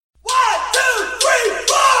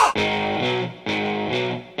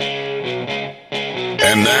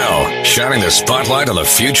shining the spotlight on the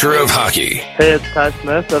future of hockey. Hey, it's Ty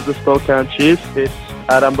Smith of the Spokane Chiefs. It's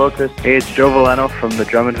Adam Bokus. Hey, it's Joe Valeno from the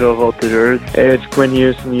Drummondville Voltigeurs. Hey, it's Quinn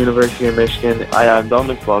Hughes from the University of Michigan. Hi, I'm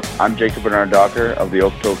Dominic Buck. I'm Jacob Bernard Docker of the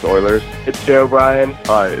Okotoks Oilers. It's Joe O'Brien.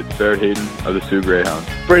 Hi, it's Barrett Hayden of the Sioux Greyhounds.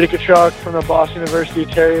 Brady Kachuk from the Boston University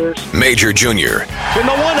Terriers. Major Junior. In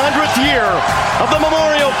the 100th year of the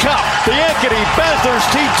Memorial Cup, the Ankeny Panthers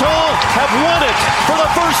Teton have won it for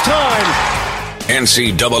the first time.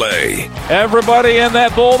 NCAA. Everybody in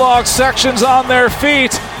that Bulldogs section's on their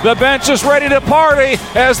feet. The bench is ready to party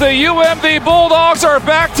as the UMD Bulldogs are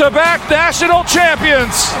back-to-back national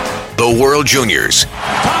champions. The World Juniors.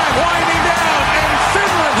 Time winding down, and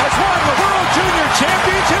Finland has won the World Junior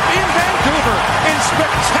Championship in Vancouver in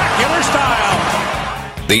spectacular style.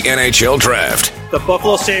 The NHL Draft. The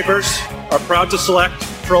Buffalo Sabres are proud to select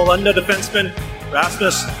Frölunda defenseman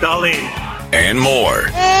Rasmus Dahlin. And more.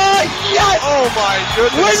 Yes! Oh my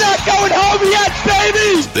goodness. We're not going home yet,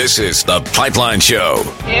 baby! This is The Pipeline Show.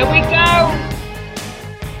 Here we go.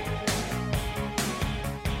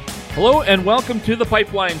 Hello and welcome to The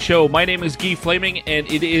Pipeline Show. My name is Guy Flaming and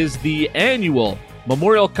it is the annual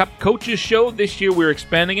Memorial Cup Coaches Show. This year we're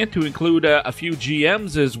expanding it to include a few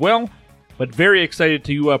GMs as well, but very excited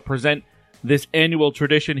to present this annual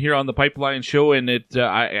tradition here on The Pipeline Show, and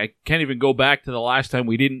I can't even go back to the last time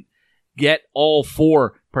we didn't get all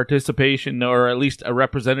four participation, or at least a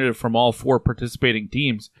representative from all four participating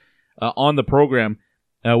teams on the program,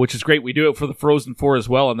 which is great. We do it for the Frozen Four as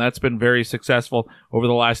well, and that's been very successful over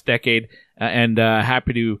the last decade, and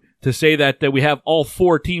happy to say that we have all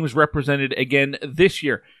four teams represented again this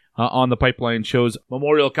year on the Pipeline Show's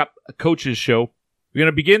Memorial Cup Coaches Show. We're going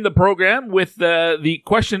to begin the program with the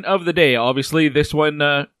question of the day. Obviously, this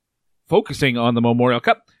one focusing on the Memorial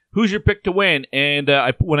Cup. Who's your pick to win? And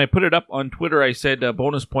when I put it up on Twitter, I said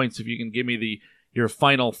bonus points if you can give me your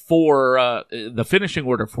final four, the finishing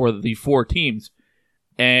order for the four teams.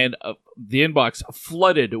 And the inbox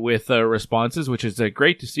flooded with responses, which is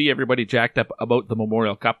great to see everybody jacked up about the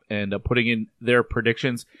Memorial Cup and putting in their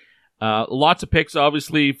predictions. Lots of picks,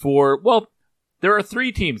 obviously, there are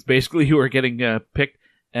three teams basically who are getting picked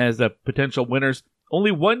as potential winners.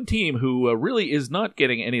 Only one team who really is not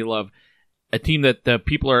getting any love. A team that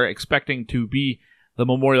people are expecting to be the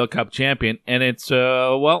Memorial Cup champion, and it's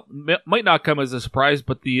might not come as a surprise,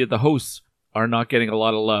 but the hosts are not getting a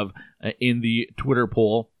lot of love in the Twitter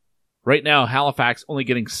poll right now. Halifax only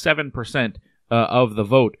getting 7% of the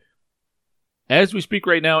vote as we speak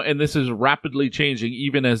right now, and this is rapidly changing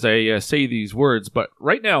even as I say these words. But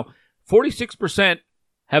right now, 46%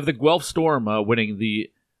 have the Guelph Storm winning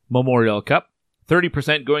the Memorial Cup.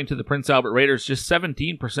 30% going to the Prince Albert Raiders, just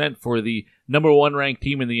 17% for the number one ranked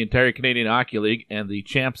team in the entire Canadian Hockey League, and the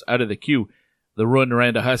champs out of the queue, the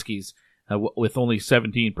Rouyn-Noranda Huskies, with only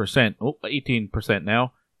 17%. 18%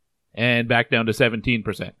 now, and back down to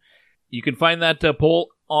 17%. You can find that poll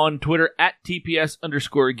on Twitter at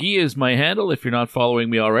TPS_Guy is my handle. If you're not following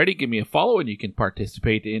me already, give me a follow, and you can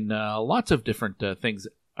participate in lots of different things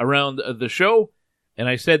around the show. And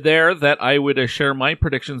I said there that I would share my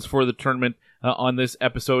predictions for the tournament on this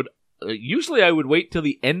episode. Usually I would wait till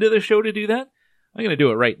the end of the show to do that. I'm going to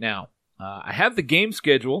do it right now. I have the game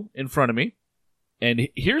schedule in front of me, and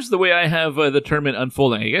here's the way I have the tournament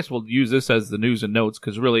unfolding. I guess we'll use this as the news and notes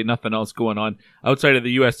because really nothing else going on outside of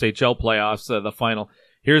the USHL playoffs, the final.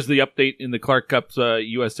 Here's the update in the Clark Cup's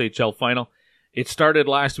USHL final. It started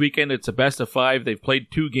last weekend. It's a best of 5. They've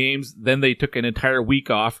played 2 games. Then they took an entire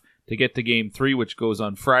week off to get to Game 3, which goes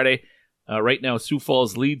on Friday. Right now, Sioux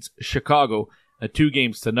Falls leads Chicago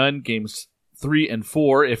 2-0. Games 3 and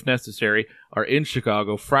 4, if necessary, are in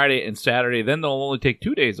Chicago Friday and Saturday. Then they'll only take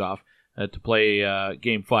 2 days off to play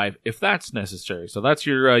Game 5, if that's necessary. So that's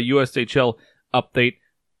your USHL update.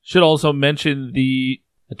 Should also mention the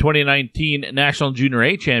 2019 National Junior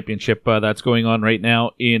A Championship that's going on right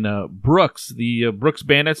now in Brooks. The Brooks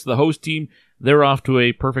Bandits, the host team, they're off to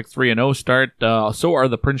a perfect 3-0 start. So are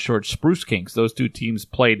the Prince George Spruce Kings. Those two teams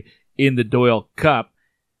played in the Doyle Cup.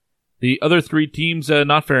 The other 3 teams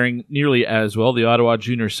not faring nearly as well. The Ottawa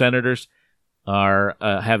Junior Senators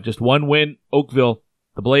have just 1 win. Oakville,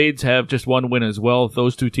 the Blades, have just 1 win as well.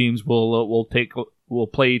 Those 2 teams will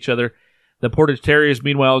play each other. The Portage Terriers,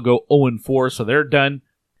 meanwhile, go 0-4, so they're done.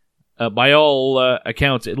 By all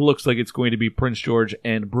accounts, it looks like it's going to be Prince George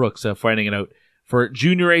and Brooks fighting it out for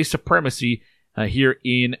Junior A supremacy here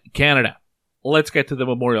in Canada. Let's get to the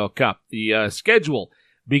Memorial Cup. The schedule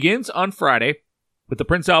begins on Friday with the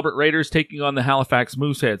Prince Albert Raiders taking on the Halifax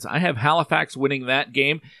Mooseheads. I have Halifax winning that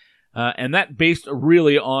game, and that based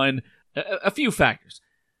really on a few factors.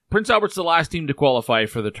 Prince Albert's the last team to qualify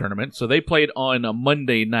for the tournament, so they played on a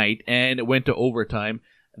Monday night, and it went to overtime.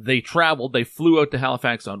 They traveled. They flew out to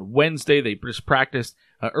Halifax on Wednesday. They just practiced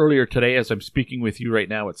earlier today. As I'm speaking with you right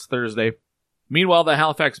now, it's Thursday. Meanwhile, the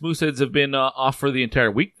Halifax Mooseheads have been off for the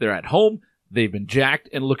entire week. They're at home. They've been jacked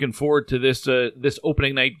and looking forward to this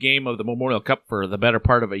opening night game of the Memorial Cup for the better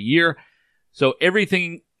part of a year. So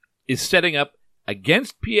everything is setting up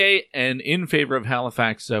against PA and in favor of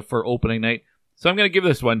Halifax for opening night. So I'm going to give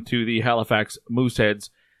this one to the Halifax Mooseheads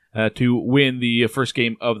to win the first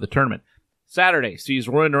game of the tournament. Saturday sees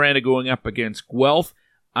Rouyn-Noranda going up against Guelph.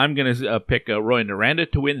 I'm going to pick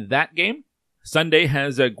Rouyn-Noranda to win that game. Sunday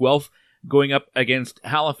has Guelph going up against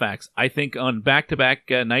Halifax. I think on back-to-back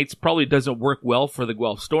nights probably doesn't work well for the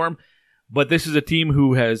Guelph Storm, but this is a team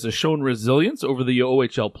who has shown resilience over the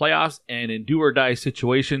OHL playoffs, and in do-or-die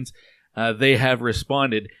situations, they have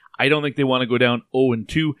responded. I don't think they want to go down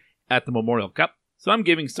 0-2 at the Memorial Cup, so I'm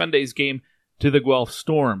giving Sunday's game to the Guelph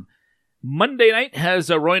Storm. Monday night has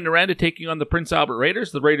Rouyn-Noranda taking on the Prince Albert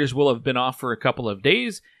Raiders. The Raiders will have been off for a couple of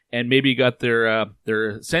days and maybe got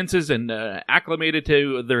their senses and acclimated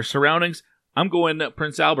to their surroundings. I'm going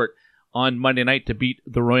Prince Albert on Monday night to beat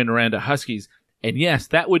the Rouyn-Noranda Huskies. And yes,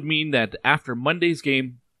 that would mean that after Monday's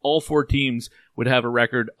game, all four teams would have a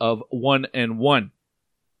record of 1-1.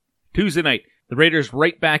 Tuesday night, the Raiders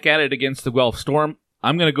right back at it against the Guelph Storm.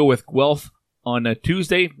 I'm going to go with Guelph on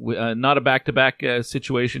Tuesday. Not a back-to-back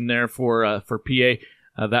situation there for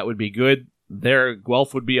PA. That would be good.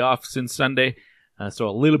 Guelph would be off since Sunday, so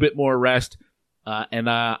a little bit more rest. And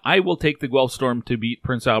I will take the Guelph Storm to beat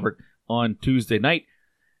Prince Albert on Tuesday night.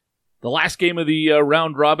 The last game of the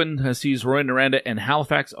round robin sees Rouyn-Noranda and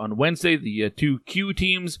Halifax on Wednesday. The two Q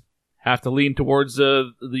teams have to lean towards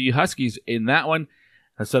the Huskies in that one.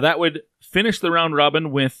 So that would finish the round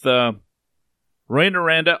robin with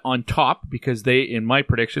Rouyn-Noranda on top because they, in my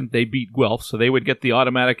prediction, they beat Guelph. So they would get the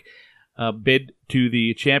automatic bid to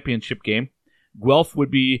the championship game. Guelph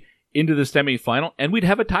would be into the semifinal, and we'd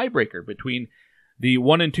have a tiebreaker between the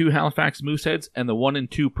 1-2 Halifax Mooseheads and the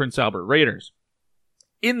 1-2 Prince Albert Raiders.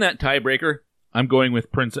 In that tiebreaker, I'm going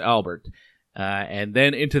with Prince Albert. And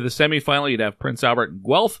then into the semifinal, you'd have Prince Albert and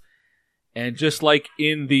Guelph. And just like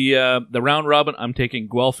in the round robin, I'm taking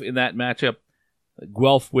Guelph in that matchup.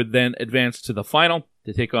 Guelph would then advance to the final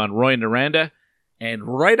to take on Rouyn-Noranda. And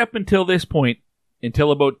right up until this point,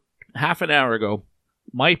 until about half an hour ago,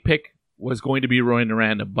 my pick was going to be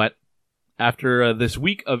Rouyn-Noranda. But after this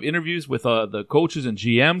week of interviews with the coaches and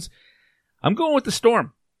GMs, I'm going with the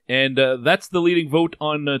Storm. And that's the leading vote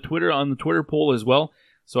on Twitter, on the Twitter poll as well.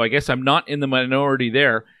 So I guess I'm not in the minority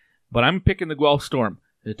there. But I'm picking the Guelph Storm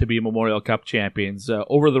to be Memorial Cup champions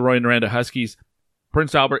over the Rouyn-Noranda Huskies.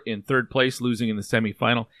 Prince Albert in third place, losing in the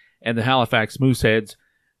semifinal. And the Halifax Mooseheads.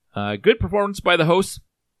 Good performance by the hosts.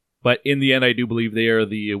 But in the end, I do believe they are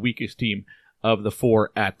the weakest team of the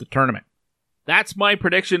four at the tournament. That's my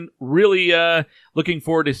prediction. Really looking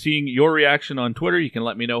forward to seeing your reaction on Twitter. You can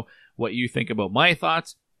let me know what you think about my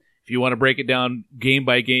thoughts. If you want to break it down game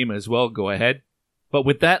by game as well, go ahead. But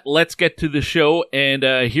with that, let's get to the show. And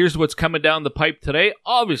here's what's coming down the pipe today.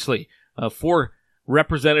 Obviously, 4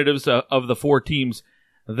 representatives of the 4 teams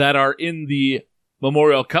that are in the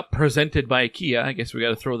Memorial Cup presented by Kia. I guess we got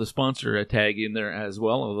to throw the sponsor tag in there as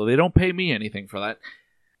well, although they don't pay me anything for that.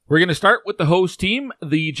 We're going to start with the host team,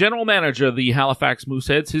 the general manager of the Halifax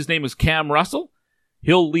Mooseheads. His name is Cam Russell.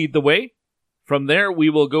 He'll lead the way. From there, we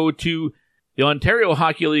will go to the Ontario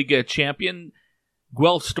Hockey League champion,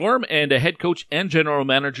 Guelph Storm, and a head coach and general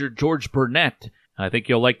manager, George Burnett. I think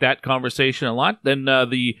you'll like that conversation a lot. Then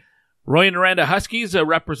the Rouyn-Noranda Huskies,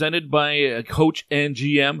 represented by coach and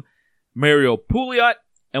GM, Mario Pouliot.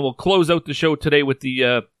 And we'll close out the show today with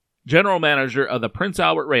the general manager of the Prince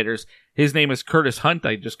Albert Raiders. His name is Curtis Hunt.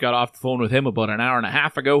 I just got off the phone with him about an hour and a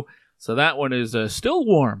half ago, so that one is still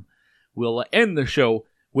warm. We'll end the show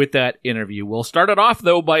with that interview. We'll start it off,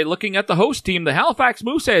 though, by looking at the host team, the Halifax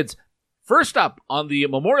Mooseheads. First up on the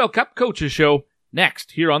Memorial Cup Coaches Show,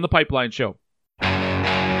 next here on The Pipeline Show.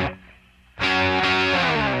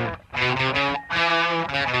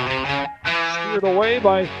 Steered away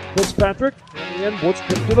by Fitzpatrick. In the end, Woods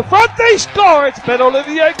kicked to the front. They score! It's Benoit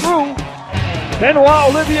Olivier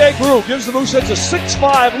Groux gives the Mooseheads a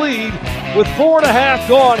 6-5 lead with 4.5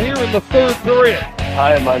 gone here in the third period.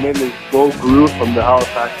 Hi, my name is Bo Groux from the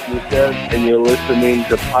Halifax Mooseheads, and you're listening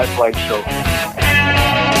to Pipeline Show.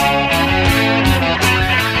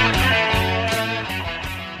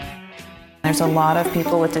 There's a lot of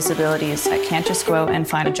people with disabilities that can't just go out and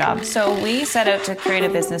find a job. So we set out to create a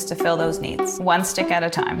business to fill those needs, one stick at a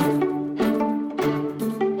time.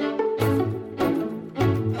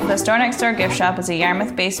 The Store Next Door Gift Shop is a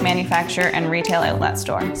Yarmouth-based manufacturer and retail outlet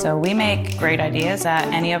store. So we make great ideas that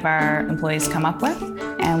any of our employees come up with,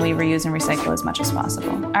 and we reuse and recycle as much as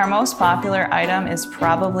possible. Our most popular item is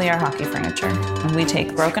probably our hockey furniture. We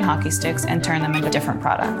take broken hockey sticks and turn them into different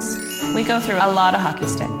products. We go through a lot of hockey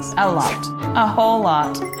sticks. A whole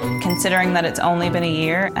lot. Considering that it's only been a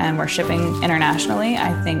year and we're shipping internationally,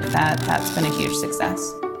 I think that that's been a huge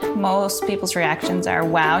success. Most people's reactions are,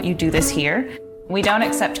 wow, you do this here? We don't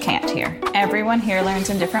accept can't here. Everyone here learns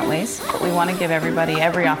in different ways, but we want to give everybody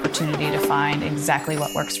every opportunity to find exactly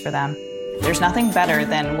what works for them. There's nothing better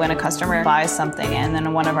than when a customer buys something and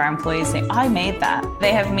then one of our employees say, I made that.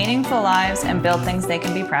 They have meaningful lives and build things they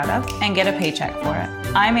can be proud of and get a paycheck for it.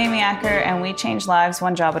 I'm Amy Acker, and we change lives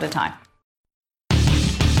one job at a time.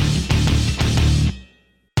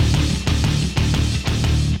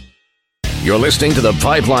 You're listening to The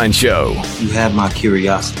Pipeline Show. You have my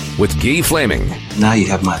curiosity. With Guy Flaming. Now you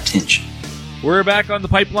have my attention. We're back on The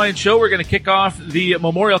Pipeline Show. We're going to kick off the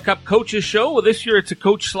Memorial Cup Coaches Show. Well, this year it's a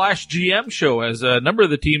coach/GM show, as a number of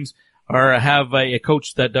the teams have a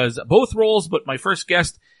coach that does both roles. But my first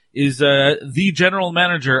guest is the general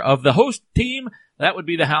manager of the host team. That would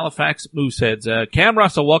be the Halifax Mooseheads. Cam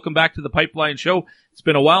Russell, welcome back to The Pipeline Show. It's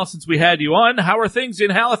been a while since we had you on. How are things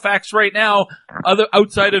in Halifax right now,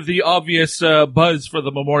 outside of the obvious buzz for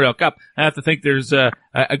the Memorial Cup? I have to think there's a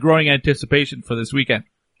growing anticipation for this weekend.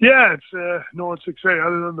 Yeah, it's exciting.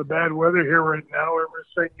 Other than the bad weather here right now,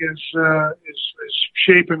 everything is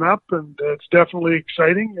shaping up, and it's definitely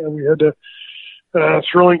exciting. We had a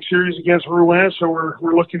thrilling series against Rouyn, so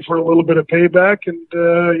we're looking for a little bit of payback, and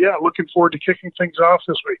looking forward to kicking things off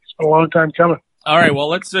this week. It's been a long time coming. All right, well,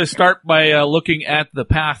 let's start by looking at the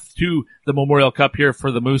path to the Memorial Cup here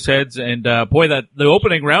for the Mooseheads. And that the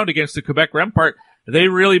opening round against the Quebec Rempart, they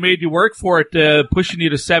really made you work for it, pushing you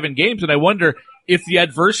to 7 games. And I wonder if the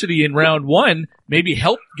adversity in round 1 maybe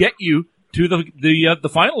helped get you to the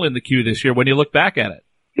final in the Q this year when you look back at it.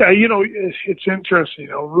 Yeah, it's interesting.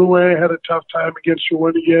 Rouyn had a tough time against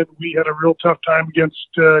Rouyn again. We had a real tough time against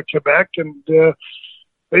Quebec, and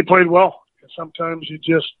they played well. Sometimes you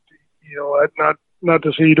just, not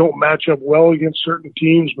to say you don't match up well against certain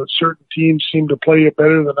teams, but certain teams seem to play it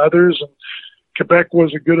better than others. And Quebec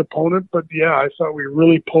was a good opponent, but yeah, I thought we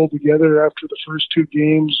really pulled together after the first 2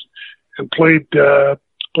 games and played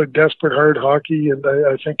desperate hard hockey, and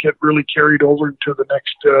I think it really carried over into the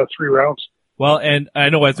next 3 rounds. Well, and I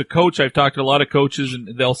know as a coach, I've talked to a lot of coaches,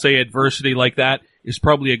 and they'll say adversity like that is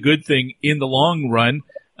probably a good thing in the long run.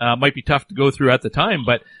 Might be tough to go through at the time,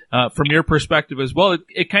 but from your perspective as well,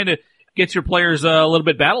 it kind of gets your players a little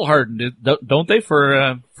bit battle hardened, don't they?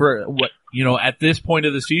 For what at this point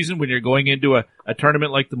of the season, when you're going into a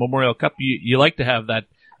tournament like the Memorial Cup, you like to have that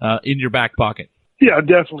in your back pocket. Yeah,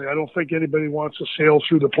 definitely. I don't think anybody wants to sail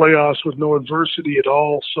through the playoffs with no adversity at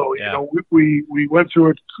all. So, we went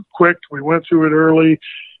through it quick. We went through it early.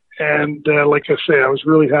 And like I say, I was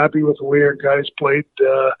really happy with the way our guys played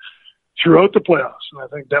throughout the playoffs. And I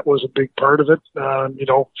think that was a big part of it.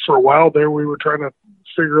 For a while there, we were trying to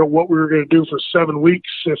figure out what we were going to do for 7 weeks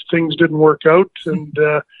if things didn't work out. And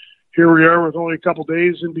here we are with only a couple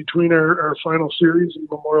days in between our final series in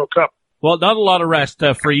the Memorial Cup. Well, not a lot of rest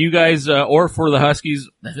for you guys or for the Huskies.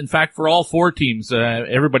 In fact, for all 4 teams,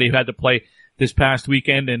 everybody had to play this past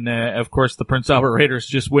weekend. And, of course, the Prince Albert Raiders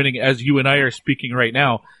just winning, as you and I are speaking right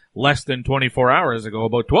now, less than 24 hours ago,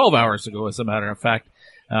 about 12 hours ago, as a matter of fact,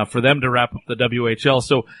 for them to wrap up the WHL.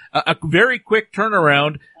 So a very quick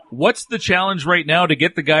turnaround. What's the challenge right now to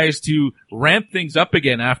get the guys to ramp things up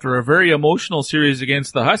again after a very emotional series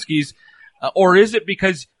against the Huskies? Or is it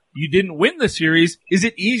because you didn't win the series? Is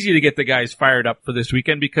it easy to get the guys fired up for this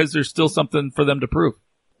weekend because there's still something for them to prove?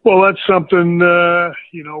 Well, that's something, we're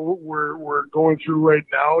going through right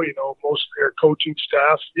now. Most of our coaching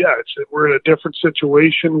staff, we're in a different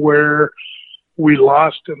situation where we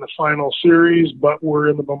lost in the final series, but we're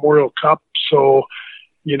in the Memorial Cup. So,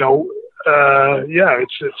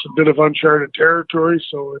 it's a bit of uncharted territory.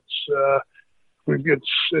 So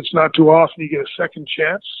it's not too often you get a second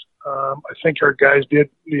chance. I think our guys did,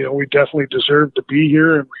 we definitely deserved to be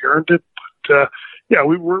here and we earned it. But,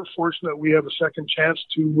 we were fortunate we have a second chance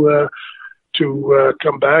to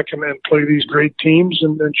come back and play these great teams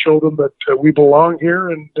and show them that we belong here.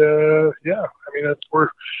 And,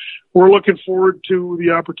 we're looking forward to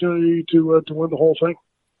the opportunity to win the whole thing.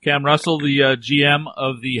 Cam Russell, the GM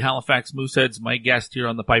of the Halifax Mooseheads, my guest here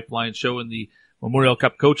on the Pipeline Show and the Memorial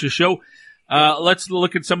Cup Coaches Show. Let's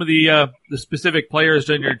look at some of the specific players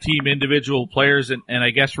on your team, individual players, and I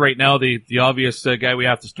guess right now the obvious guy we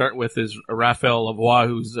have to start with is Raphael Lavoie,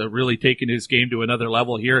 who's really taken his game to another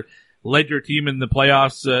level here led your team in the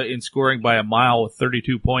playoffs in scoring by a mile with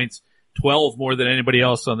 32 points, 12 more than anybody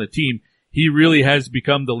else on the team. He really has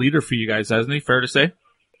become the leader for you guys, hasn't he? Fair to say?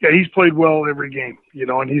 Yeah, he's played well every game,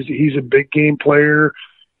 and he's a big game player.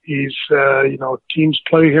 He's, teams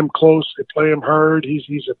play him close. They play him hard.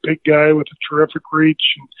 He's a big guy with a terrific reach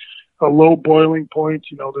and a low boiling point.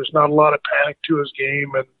 There's not a lot of panic to his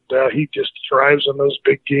game, and he just thrives in those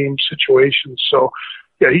big game situations. So,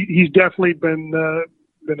 yeah, he's definitely been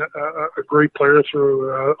a great player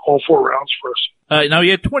through all 4 rounds for us. Now, he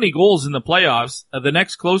had 20 goals in the playoffs. The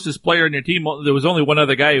next closest player in your team, there was only one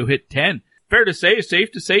other guy who hit 10. Fair to say,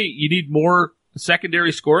 safe to say, you need more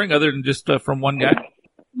secondary scoring other than just from one guy?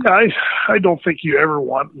 I don't think you ever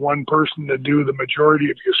want one person to do the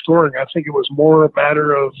majority of your scoring. I think it was more a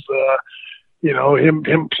matter of,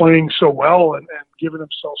 him playing so well and giving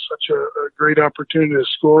himself such a great opportunity to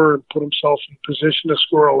score and put himself in position to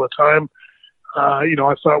score all the time.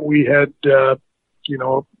 I thought we had, a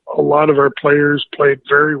lot of our players played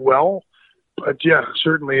very well. But, yeah,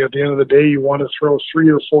 certainly at the end of the day, you want to throw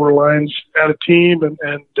 3 or 4 lines at a team, and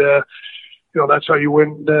that's how you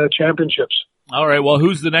win championships. All right, well,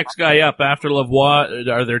 who's the next guy up after Lavoie?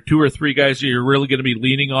 Are there 2 or 3 guys that you're really going to be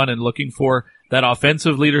leaning on and looking for that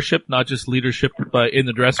offensive leadership, not just leadership in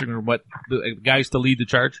the dressing room, but the guys to lead the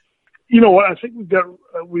charge? You know what? I think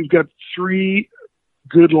we've got 3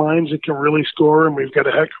 good lines that can really score, and we've got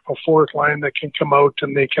a heck of a 4th line that can come out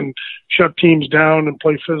and they can shut teams down and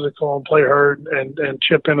play physical and play hard and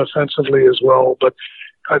chip in offensively as well. But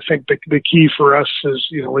I think the key for us is,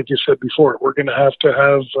 like you said before, we're going to have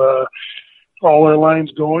all our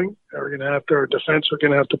lines going. We're going to have our defense. We're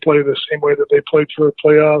going to have to play the same way that they played for the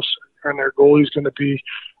playoffs, and our goalie's going to be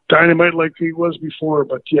dynamite like he was before.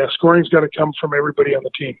 But yeah, scoring's got to come from everybody on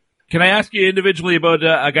the team. Can I ask you individually about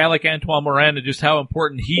a guy like Antoine Morand, just how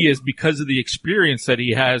important he is because of the experience that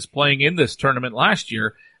he has playing in this tournament last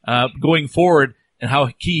year, going forward, and how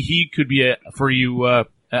key he could be for you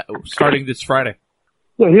starting this Friday?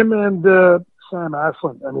 Yeah, him and Sam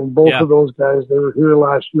Aslan. I mean, both of those guys, they were here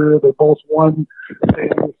last year. They both won. They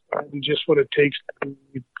understand just what it takes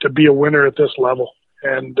to be a winner at this level.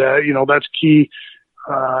 And, that's key.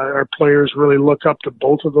 Our players really look up to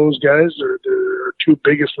both of those guys. They're 2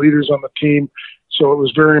 biggest leaders on the team. So it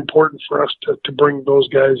was very important for us to bring those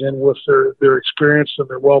guys in with their experience and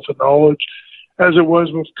their wealth of knowledge, as it was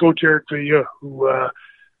with Coach Eric Villa,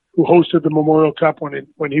 who hosted the Memorial Cup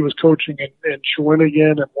when he was coaching in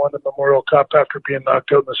Shawinigan and won the Memorial Cup after being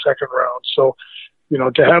knocked out in the second round. So,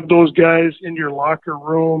 to have those guys in your locker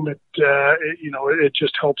room, it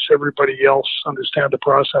just helps everybody else understand the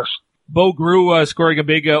process. Bo Grew scoring a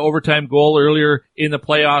big overtime goal earlier in the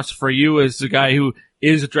playoffs for you as a guy who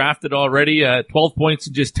is drafted already, 12 points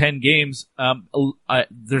in just 10 games.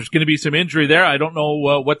 There's going to be some injury there. I don't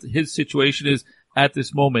know what his situation is at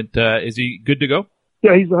this moment. Is he good to go?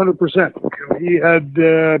 Yeah, he's 100%. He had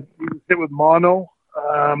hit with mono,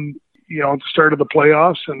 at the start of the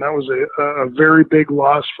playoffs, and that was a very big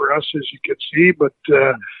loss for us, as you could see. But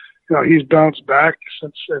he's bounced back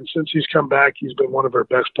since he's come back. He's been one of our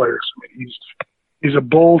best players. I mean, he's a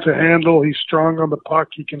bull to handle. He's strong on the puck.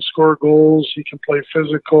 He can score goals. He can play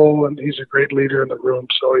physical, and he's a great leader in the room.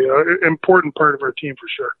 So, important part of our team for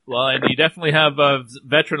sure. Well, and you definitely have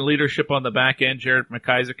veteran leadership on the back end. Jared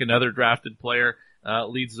McIsaac, another drafted player,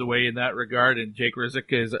 leads the way in that regard, and Jake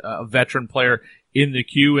Rizik is a veteran player in the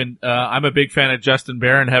queue. And I'm a big fan of Justin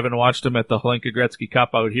Barron, having watched him at the Hlinka Gretzky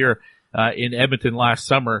Cup out here in Edmonton last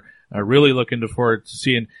summer. Really looking forward to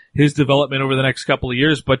seeing his development over the next couple of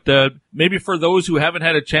years. But maybe for those who haven't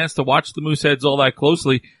had a chance to watch the Mooseheads all that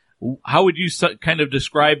closely, how would you kind of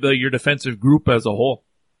describe your defensive group as a whole?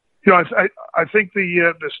 I think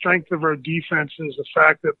the strength of our defense is the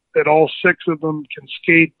fact that all 6 of them can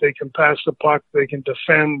skate, they can pass the puck, they can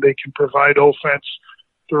defend, they can provide offense.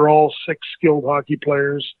 They're all 6 skilled hockey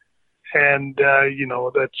players. And,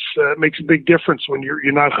 that's makes a big difference when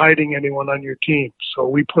you're not hiding anyone on your team. So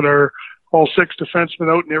we put all 6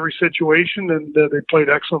 defensemen out in every situation, and they played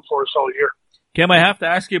excellent for us all year. Cam, I have to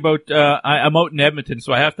ask you about, I'm out in Edmonton,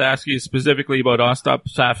 so I have to ask you specifically about Ostap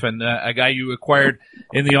Safin, a guy you acquired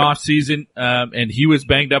in the off season, and he was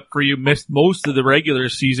banged up for you, missed most of the regular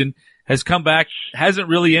season, has come back, hasn't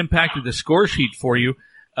really impacted the score sheet for you.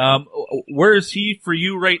 Where is he for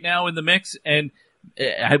you right now in the mix? And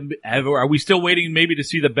are we still waiting maybe to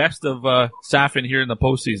see the best of Safin here in the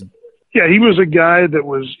postseason? Yeah, he was a guy that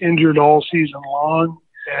was injured all season long,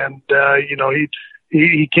 and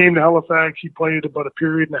he came to Halifax. He played about a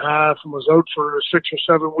period and a half and was out for 6 or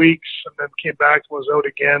 7 weeks, and then came back and was out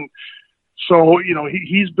again. So,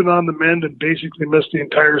 he's been on the mend and basically missed the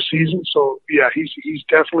entire season. So, yeah, he's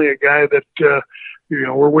definitely a guy that,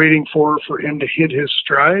 we're waiting for him to hit his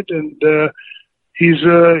stride. And he's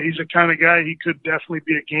a kind of guy, he could definitely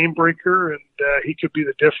be a game breaker, and he could be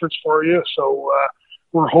the difference for you. So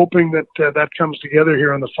we're hoping that comes together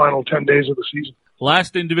here in the final 10 days of the season.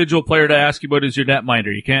 Last individual player to ask you about is your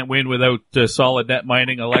netminder. You can't win without solid net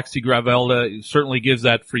mining. Alexi Gravel certainly gives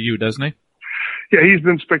that for you, doesn't he? Yeah, he's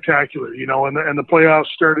been spectacular, and the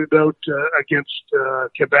playoffs started out against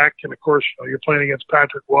Quebec, and of course, you're playing against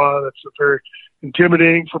Patrick Roy. That's very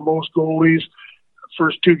intimidating for most goalies.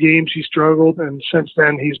 First 2 games he struggled, and since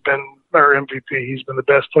then he's been our MVP. He's been the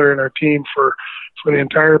best player in our team for the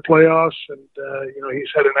entire playoffs, and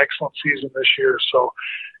he's had an excellent season this year. So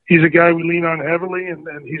he's a guy we lean on heavily, and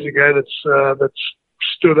he's a guy that's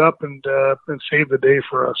stood up and saved the day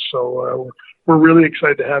for us. So we're really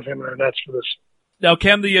excited to have him in our nets for this. Now,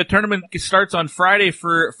 Cam, the tournament starts on Friday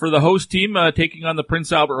for the host team taking on the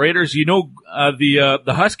Prince Albert Raiders. You know the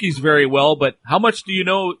Huskies very well, but how much do you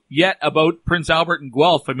know yet about Prince Albert and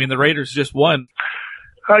Guelph? I mean, the Raiders just won.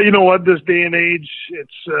 You know what? This day and age,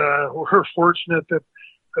 we're fortunate that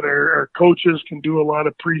our coaches can do a lot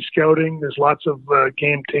of pre-scouting. There's lots of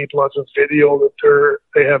game tape, lots of video that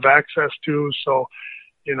they have access to. So,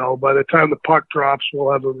 by the time the puck drops,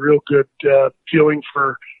 we'll have a real good feeling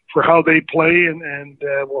for how they play, and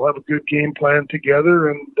we'll have a good game plan together.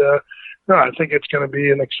 And I think it's going to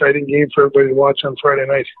be an exciting game for everybody to watch on Friday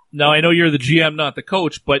night. Now, I know you're the GM, not the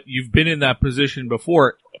coach, but you've been in that position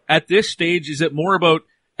before. At this stage, is it more about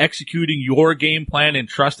executing your game plan and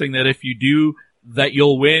trusting that if you do, that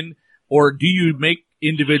you'll win? Or do you make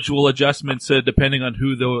individual adjustments depending on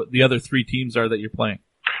who the other 3 teams are that you're playing?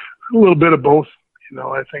 A little bit of both.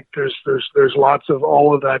 I think there's lots of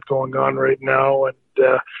all of that going on right now. And,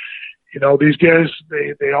 these guys,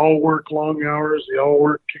 they all work long hours. They all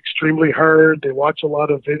work extremely hard. They watch a lot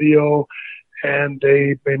of video, and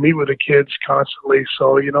they meet with the kids constantly.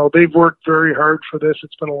 So, they've worked very hard for this.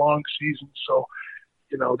 It's been a long season. So,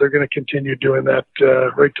 they're going to continue doing that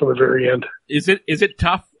right till the very end. Is it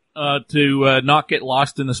tough to not get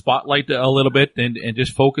lost in the spotlight a little bit and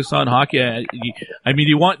just focus on hockey? I mean,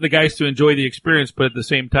 you want the guys to enjoy the experience, but at the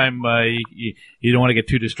same time, you don't want to get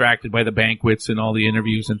too distracted by the banquets and all the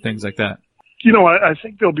interviews and things like that. I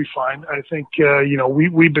think they'll be fine. I think,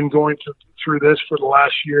 we've been going through this for the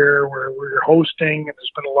last year where we're hosting, and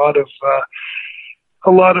there's been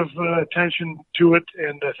a lot of attention to it,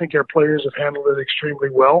 and I think our players have handled it extremely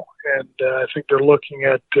well, and I think they're looking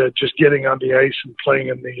at just getting on the ice and playing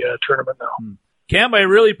in the tournament now. Cam, I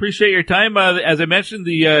really appreciate your time. As I mentioned,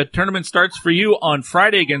 the tournament starts for you on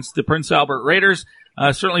Friday against the Prince Albert Raiders.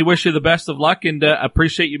 Certainly wish you the best of luck, and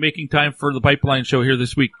appreciate you making time for the Pipeline Show here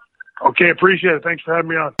this week. Okay, appreciate it. Thanks for having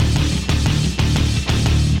me on.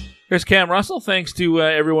 Here's Cam Russell. Thanks to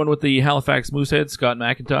everyone with the Halifax Mooseheads, Scott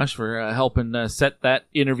McIntosh, for helping set that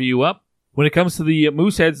interview up. When it comes to the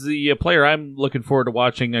Mooseheads, the player I'm looking forward to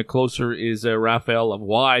watching closer is Raphael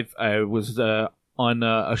Lavoie. I was on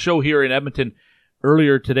a show here in Edmonton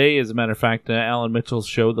earlier today. As a matter of fact, Alan Mitchell's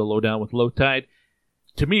show, The Lowdown with Low Tide.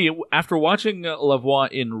 To me, after watching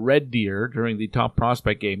Lavoie in Red Deer during the top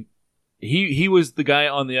prospect game, he was the guy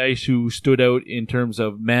on the ice who stood out in terms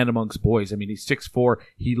of man amongst boys. I mean, he's 6'4".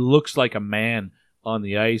 He looks like a man on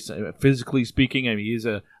the ice, physically speaking. I mean, he's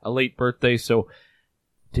a late birthday, so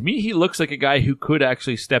to me, he looks like a guy who could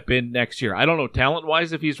actually step in next year. I don't know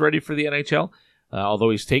talent-wise if he's ready for the NHL,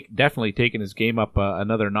 although he's definitely taken his game up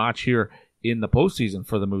another notch here in the postseason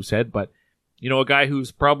for the Moosehead. But, a guy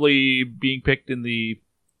who's probably being picked in the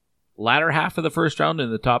latter half of the first round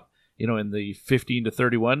in the top, in the 15 to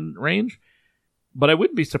 31 range. But I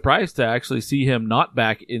wouldn't be surprised to actually see him not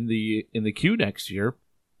back in the queue next year,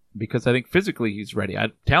 because I think physically he's ready.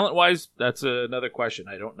 Talent-wise, that's another question.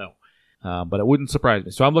 I don't know. But it wouldn't surprise me.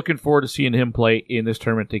 So I'm looking forward to seeing him play in this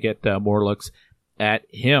tournament to get more looks at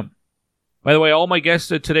him. By the way, all my guests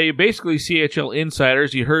today, basically CHL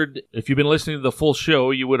insiders. You heard, if you've been listening to the full show,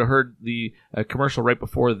 you would have heard the commercial right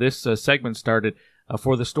before this segment started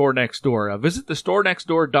for the store next door. Visit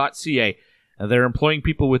thestorenextdoor.ca. They're employing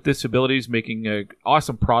people with disabilities, making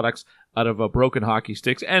awesome products out of broken hockey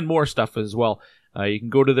sticks and more stuff as well. You can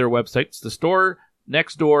go to their website. It's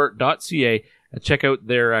thestorenextdoor.ca. Check out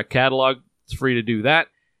their catalog. It's free to do that.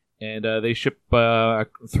 And they ship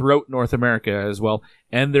throughout North America as well.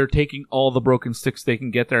 And they're taking all the broken sticks they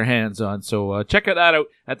can get their hands on. So check that out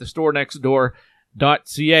at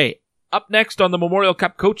thestorenextdoor.ca. Up next on the Memorial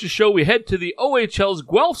Cup Coaches Show, we head to the OHL's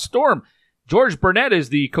Guelph Storm. George Burnett is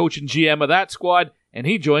the coach and GM of that squad, and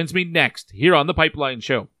he joins me next here on The Pipeline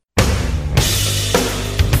Show.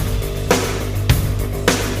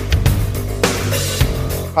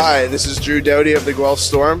 Hi, this is Drew Doughty of the Guelph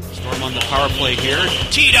Storm. Storm on the power play here.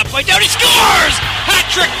 Teed up by Doughty. Scores!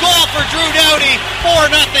 Hat-trick goal for Drew Doughty.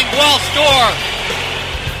 4-0 Guelph Storm.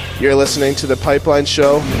 You're listening to The Pipeline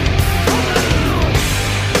Show.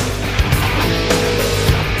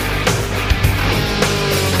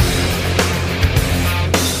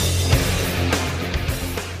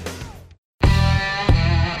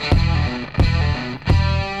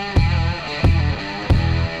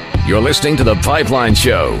 You're listening to The Pipeline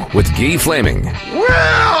Show with Guy Flaming.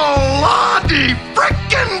 Well, Lottie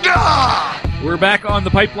frickin' da! We're back on The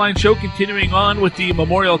Pipeline Show, continuing on with the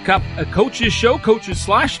Memorial Cup Coaches Show,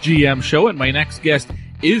 Coaches/GM Show, and my next guest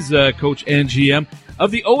is Coach and GM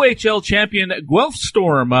of the OHL Champion Guelph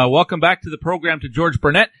Storm. Welcome back to the program to George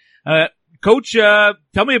Burnett. Coach,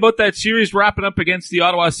 tell me about that series wrapping up against the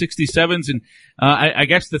Ottawa 67s, and I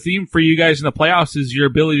guess the theme for you guys in the playoffs is your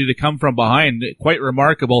ability to come from behind. Quite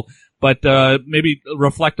remarkable, but maybe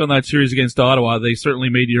reflect on that series against Ottawa. They certainly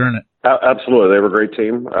made you earn it. Absolutely. They were a great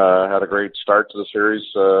team, had a great start to the series.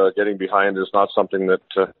 Getting behind is not something that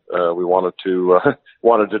we wanted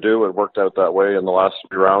to do. It worked out that way in the last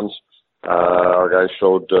 3 rounds. Our guys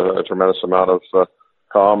showed a tremendous amount of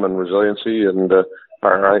calm and resiliency, and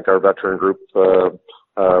I think our veteran group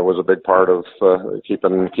was a big part of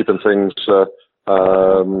keeping things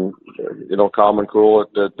calm and cool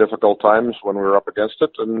at difficult times when we were up against it,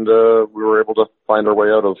 and we were able to find our way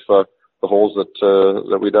out of the holes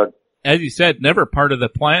that we dug. As you said, never part of the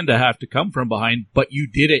plan to have to come from behind, but you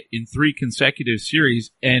did it in 3 consecutive series,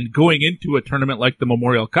 and going into a tournament like the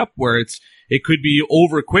Memorial Cup where it could be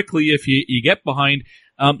over quickly if you get behind,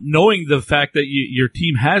 knowing the fact that your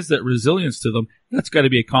team has that resilience to them, that's got to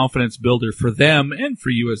be a confidence builder for them and for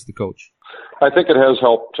you as the coach. I think it has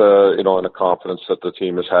helped, in the confidence that the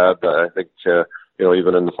team has had. I think,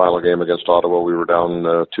 even in the final game against Ottawa, we were down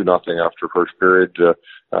 2-0 after first period. They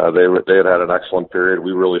had an excellent period.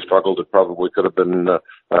 We really struggled. It probably could have been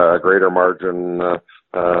a greater margin, a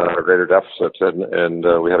greater deficit, and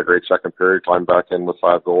we had a great second period, climbed back in with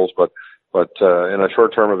 5 goals. But in a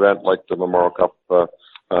short-term event like the Memorial Cup,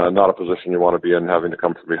 not a position you want to be in, having to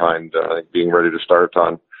come from behind. I think being ready to start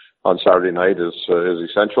on Saturday night is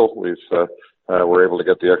essential. We're able to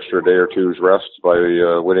get the extra day or two's rest by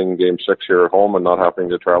winning Game 6 here at home and not having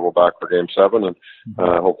to travel back for Game 7. And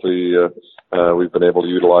hopefully we've been able to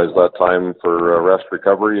utilize that time for rest,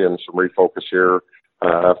 recovery, and some refocus here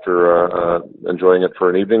after enjoying it for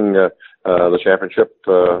an evening, the championship,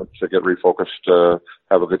 to get refocused,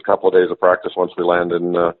 have a good couple of days of practice once we land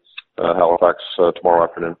in Halifax tomorrow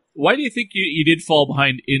afternoon. Why do you think you did fall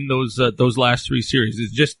behind in those last 3 series?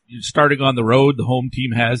 Is it just starting on the road, the home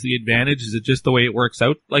team has the advantage? Is it just the way it works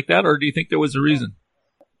out like that, or do you think there was a reason?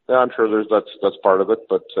 Yeah, I'm sure that's part of it,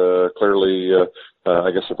 but clearly,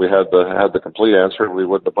 I guess if we had the complete answer, we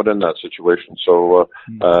wouldn't have put in that situation. So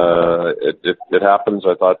it happens.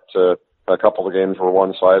 I thought a couple of games were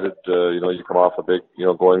one-sided. You come off a big,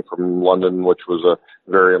 going from London, which was a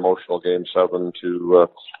very emotional Game 7, to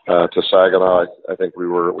Saginaw. I think we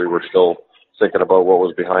were still thinking about what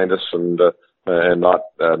was behind us, and not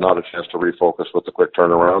a chance to refocus with the quick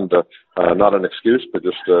turnaround. Not an excuse, but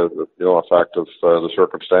just a fact of the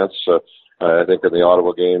circumstance. I think in the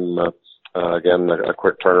Ottawa game, again, a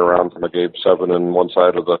quick turnaround from a Game 7 in one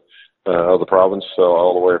side of the province,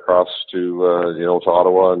 all the way across to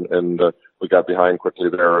Ottawa, and we got behind quickly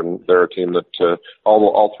there. And they're a team that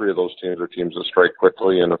all 3 of those teams are teams that strike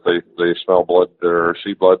quickly, and if they smell blood or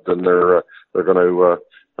see blood, then they're going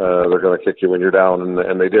to kick you when you're down,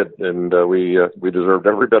 and they did, and we deserved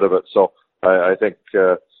every bit of it. So I think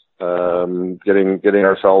getting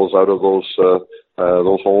ourselves out of those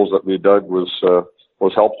holes that we dug was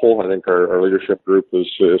helpful. I think our leadership group is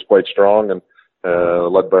quite strong, and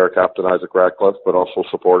led by our captain Isaac Ratcliffe, but also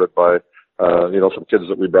supported by some kids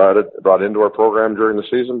that we brought into our program during the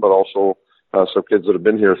season, but also some kids that have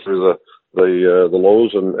been here through the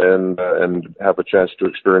lows and have a chance to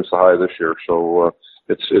experience the high this year. So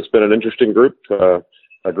it's been an interesting group, a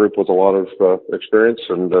group with a lot of experience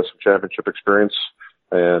and some championship experience,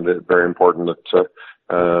 and it's very important that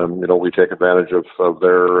we take advantage of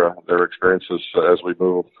their experiences as we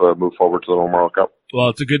move forward to the Memorial Cup. Well,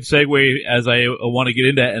 it's a good segue as I want to get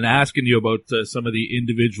into and asking you about some of the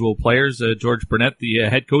individual players. George Burnett, the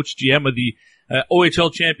head coach, GM of the OHL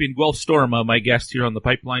Champion Guelph Storm, my guest here on the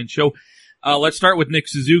Pipeline Show. Let's start with Nick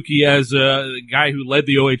Suzuki as the guy who led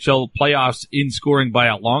the OHL playoffs in scoring by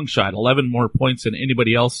a long shot, 11 more points than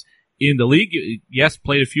anybody else in the league. Yes,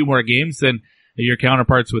 played a few more games than your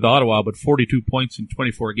counterparts with Ottawa, but 42 points in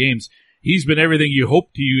 24 games. He's been everything you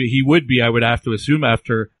hoped he would be, I would have to assume,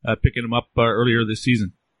 after picking him up earlier this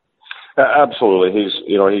season. Absolutely. He's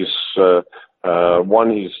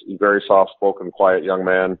very soft-spoken, quiet young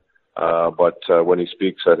man. But when he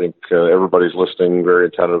speaks, I think everybody's listening very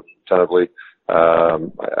attentively.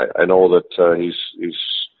 I know that he's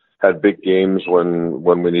had big games when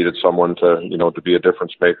we needed someone to be a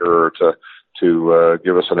difference maker or to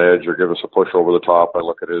give us an edge or give us a push over the top. I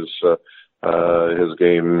look at his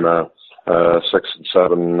game 6 and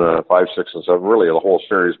 7, 5, 6 and 7, really the whole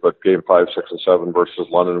series, but game 5, 6 and 7 versus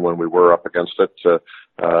London when we were up against it.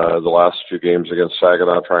 The last few games against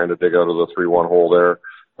Saginaw, trying to dig out of the 3-1 hole there.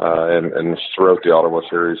 And throughout the Ottawa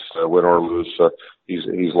series, win or lose,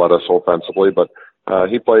 he's led us offensively. But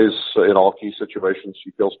he plays in all key situations.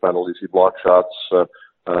 He kills penalties. He blocks shots.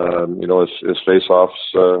 His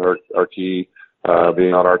face-offs are key.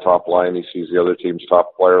 Being on our top line, he sees the other team's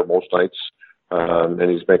top player most nights, and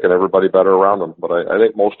he's making everybody better around him. But I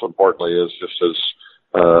think most importantly is just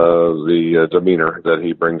the demeanor that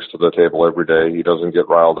he brings to the table every day. He doesn't get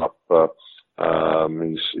riled up.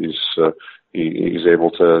 He's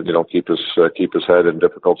able to, keep his head in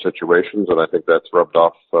difficult situations, and I think that's rubbed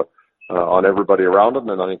off on everybody around him.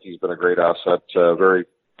 And I think he's been a great asset. Very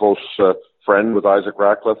close friend with Isaac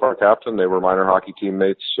Ratcliffe, our captain. They were minor hockey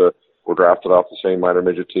teammates. Were drafted off the same minor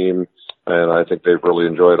midget team, and I think they've really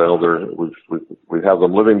enjoyed. I know we have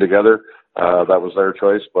them living together. That was their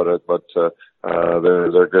choice, but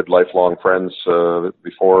they're good lifelong friends.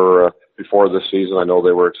 Before this season, I know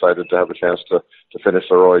they were excited to have a chance to finish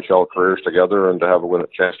their OHL careers together and to have a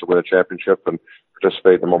chance to win a championship and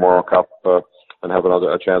participate in the Memorial Cup and have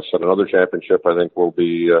a chance at another championship. I think will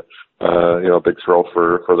be a big thrill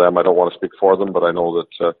for them. I don't want to speak for them, but I know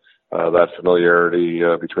that that familiarity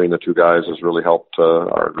between the two guys has really helped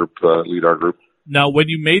our group lead our group. Now, when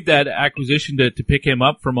you made that acquisition to pick him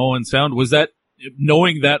up from Owen Sound, was that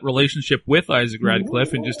knowing that relationship with Isaac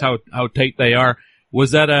Ratcliffe and just how tight they are?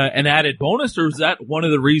 Was that an added bonus, or was that one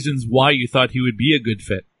of the reasons why you thought he would be a good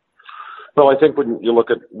fit? Well, I think when you look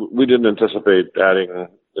at, we didn't anticipate adding,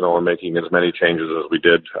 and making as many changes as we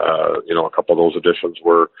did. A couple of those additions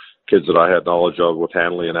were kids that I had knowledge of with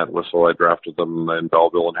Hanley and Entwistle. I drafted them in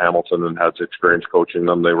Belleville and Hamilton and had experience coaching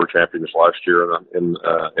them. They were champions last year in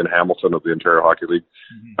Hamilton of the Ontario Hockey League.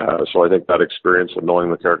 Mm-hmm. So I think that experience of knowing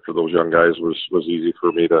the character of those young guys was easy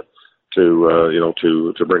for me to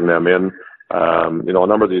bring them in. A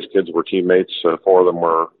number of these kids were teammates. 4 of them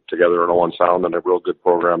were together in Owen Sound, and a real good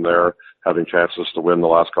program there, having chances to win the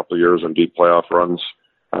last couple of years in deep playoff runs.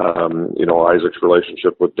 Isaac's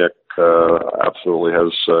relationship with Nick absolutely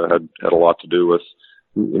has had a lot to do with,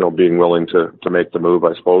 being willing to make the move,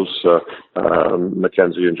 I suppose.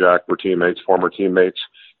 Mackenzie and Jack were former teammates.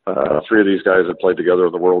 3 of these guys had played together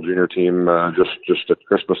in the World Junior team just at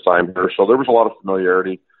Christmas time here. So there was a lot of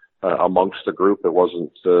familiarity amongst the group. It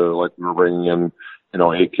wasn't like we were bringing in,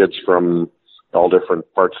 8 kids from all different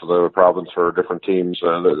parts of the province or different teams.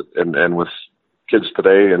 And with kids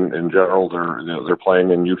today in general, they're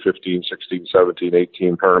playing in U15, 16, 17,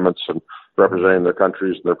 18 tournaments and representing their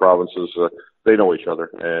countries and their provinces. They know each other.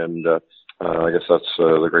 And I guess that's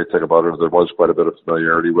the great thing about it. There was quite a bit of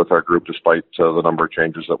familiarity with our group despite the number of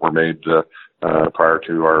changes that were made prior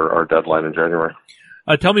to our deadline in January.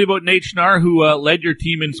 Tell me about Nate Schnarr, who led your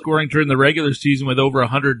team in scoring during the regular season with over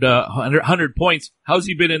 100 points. How's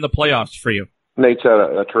he been in the playoffs for you? Nate's had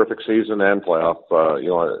a terrific season and playoff. A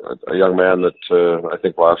young man that I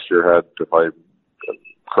think last year had, if I'm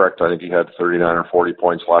correct, I think he had 39 or 40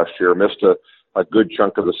 points last year. Missed a good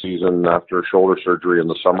chunk of the season after shoulder surgery in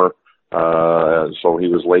the summer. So he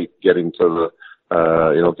was late getting to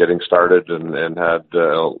getting started and had,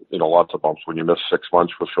 lots of bumps. When you miss 6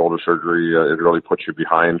 months with shoulder surgery, it really puts you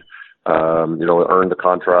behind. Earned a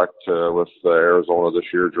contract with Arizona this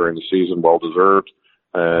year during the season, well deserved,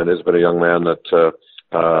 and has been a young man that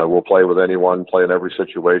will play with anyone, play in every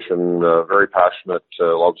situation. Very passionate,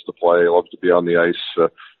 loves to play, loves to be on the ice.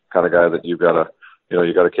 Kind of guy that you got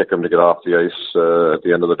to kick him to get off the ice at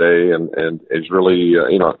the end of the day, and is really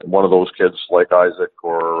one of those kids like Isaac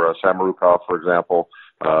or Samorukov, for example,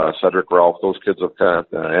 Cedric Ralph. Those kids have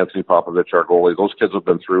Anthony Popovich, our goalie. Those kids have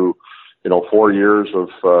been through 4 years of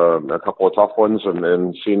a couple of tough ones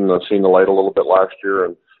and seen the light a little bit last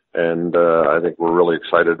year, and I think we're really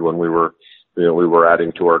excited when we were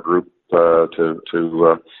adding to our group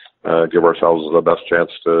to give ourselves the best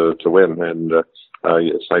chance to win. And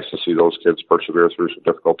it's nice to see those kids persevere through some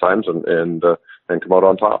difficult times and come out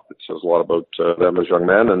on top. It says a lot about them as young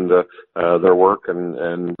men and their work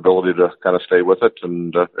and ability to kind of stay with it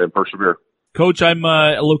and persevere. Coach, I'm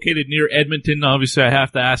located near Edmonton. Obviously, I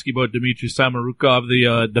have to ask you about Dmitry Samorukov,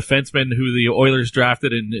 the defenseman who the Oilers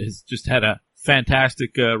drafted and has just had a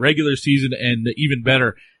fantastic regular season and even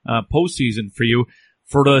better postseason for you.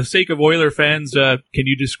 For the sake of Oiler fans, can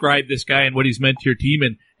you describe this guy and what he's meant to your team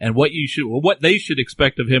and what they should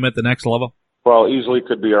expect of him at the next level? Well, easily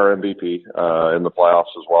could be our MVP in the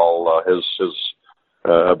playoffs as well. His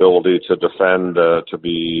ability to defend, to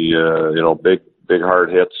be big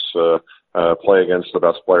hard hits, play against the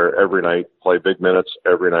best player every night, play big minutes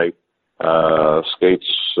every night,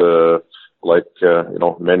 skates like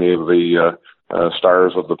many of the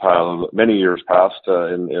stars of the past, many years past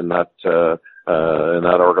in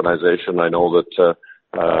that organization. I know that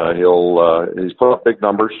he's put up big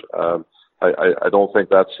numbers. I don't think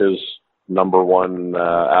that's his number one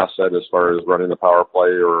asset as far as running the power play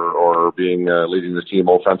or being leading the team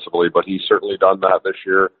offensively, but he's certainly done that this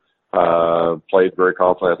year. Played very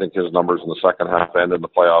confidently. I think his numbers in the second half and in the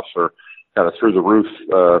playoffs are kind of through the roof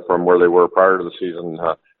from where they were prior to the season.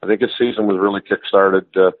 I think his season was really kick-started.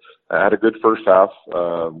 Had a good first half.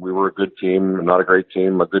 We were a good team, not a great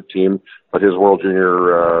team, a good team. But his World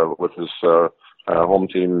Junior with his home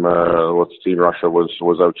team with Team Russia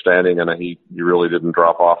was outstanding, and he really didn't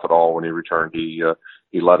drop off at all when he returned. He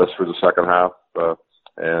led us through the second half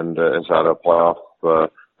and has had a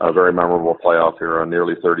very memorable playoff here on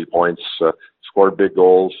nearly 30 points. Scored big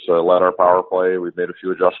goals, led our power play. We've made a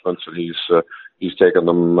few adjustments, and he's taken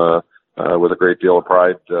them with a great deal of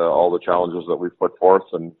pride. All the challenges that we've put forth,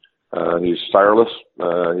 and he's tireless.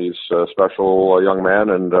 He's a special young man,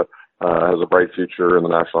 and has a bright future in the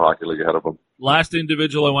National Hockey League ahead of him. Last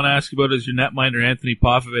individual I want to ask you about is your netminder, Anthony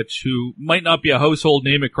Popovich, who might not be a household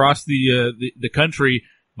name across the country,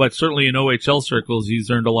 but certainly in OHL circles, he's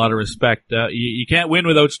earned a lot of respect. You can't win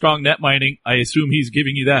without strong netminding. I assume he's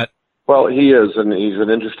giving you that. Well, he is, and he's an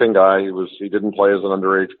interesting guy. He didn't play as an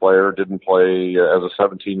underage player, didn't play as a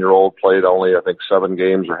 17-year-old, played only, I think, 7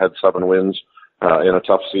 games or had 7 wins in a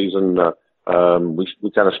tough season.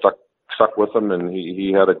 We kind of stuck with him, and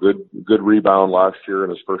he had a good rebound last year in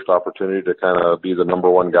his first opportunity to kind of be the number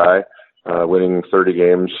one guy, winning 30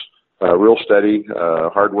 games. Real steady,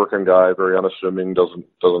 hard-working guy, very unassuming, doesn't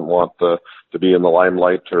want to be in the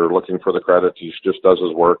limelight or looking for the credit. He just does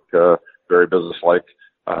his work, very businesslike.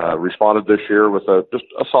 Responded this year with just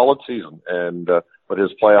a solid season, and but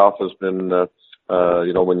his playoff has been,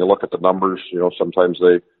 when you look at the numbers, sometimes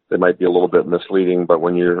they might be a little bit misleading. But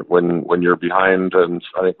when you're behind, and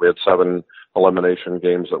I think we had 7 elimination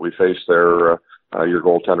games that we faced there, your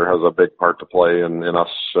goaltender has a big part to play in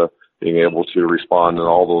us being able to respond in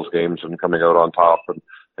all those games and coming out on top.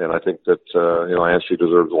 And I think that Anstey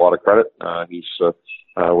deserves a lot of credit.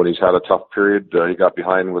 When he's had a tough period, he got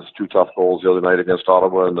behind with 2 tough goals the other night against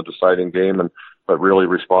Ottawa in the deciding game, but really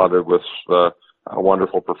responded with a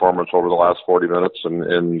wonderful performance over the last 40 minutes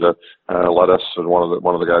and led us, and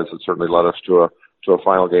one of the guys that certainly led us to a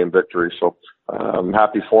final game victory. So I'm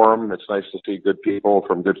happy for him. It's nice to see good people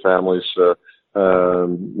from good families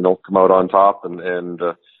come out on top and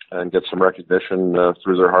get some recognition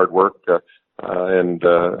through their hard work. I'm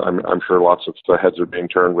sure lots of heads are being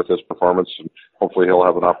turned with his performance, and hopefully he'll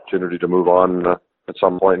have an opportunity to move on at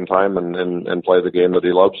some point in time and play the game that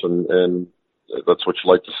he loves, and that's what you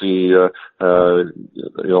like to see,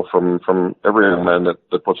 from every young man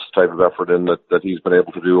that puts the type of effort in that he's been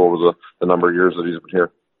able to do over the number of years that he's been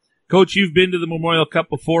here. Coach, you've been to the Memorial Cup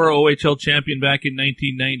before, OHL champion back in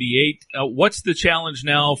 1998. What's the challenge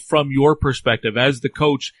now from your perspective as the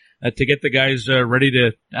coach to get the guys ready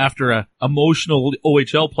to, after a emotional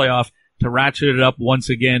OHL playoff, to ratchet it up once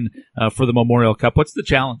again for the Memorial Cup? What's the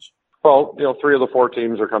challenge? Well, 3 of the 4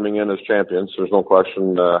 teams are coming in as champions. There's no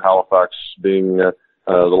question. Halifax being the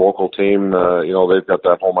local team, they've got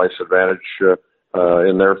that home ice advantage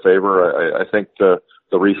in their favor. I think the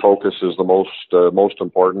refocus is the most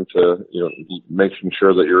important. Making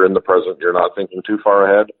sure that you're in the present. You're not thinking too far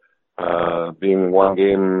ahead. Being 1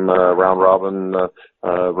 game round robin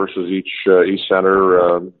versus each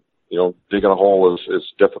center, digging a hole is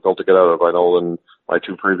difficult to get out of. I know in my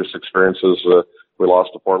 2 previous experiences, we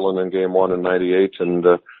lost to Portland in game 1 in '98, and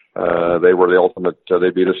they were the ultimate.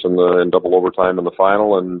 They beat us in double overtime in the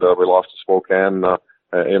final, and we lost to Spokane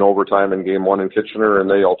in overtime in game 1 in Kitchener, and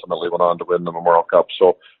they ultimately went on to win the Memorial Cup.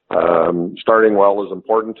 So starting well is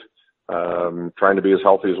important. Trying to be as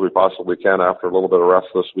healthy as we possibly can after a little bit of rest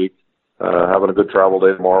this week. Having a good travel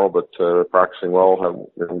day tomorrow, but practicing well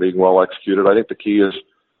and being well executed. I think the key is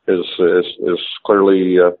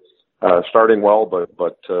clearly starting well,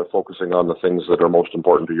 but focusing on the things that are most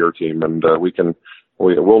important to your team. And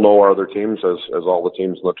we'll know our other teams as all the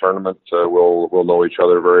teams in the tournament will know each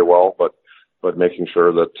other very well, but making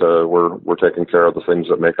sure that we're taking care of the things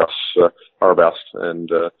that make us our best and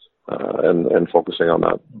focusing on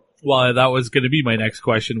that. Well, that was going to be my next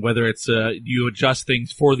question, whether it's do you adjust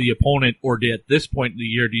things for the opponent, or at this point in the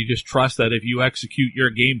year, do you just trust that if you execute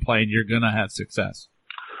your game plan, you're going to have success?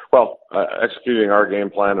 Well, executing our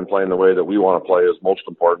game plan and playing the way that we want to play is most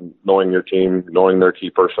important. Knowing your team, knowing their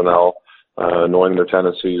key personnel, knowing their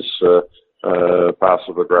tendencies,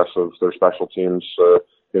 passive, aggressive, their special teams,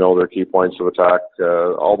 their key points of attack.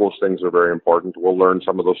 All those things are very important. We'll learn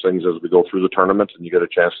some of those things as we go through the tournament and you get a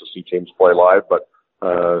chance to see teams play live. But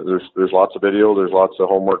there's lots of video, there's lots of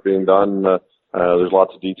homework being done, there's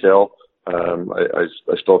lots of detail. I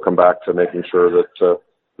still come back to making sure that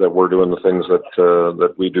we're doing the things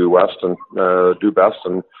that we do best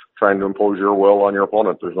and trying to impose your will on your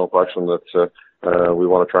opponent. There's no question that we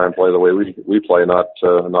want to try and play the way we play, not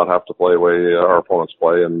have to play the way our opponents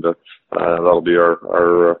play, and that'll be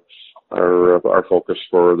our focus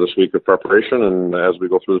for this week of preparation and as we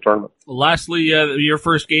go through the tournament. Lastly, your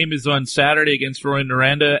first game is on Saturday against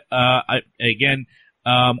Rouyn-Noranda.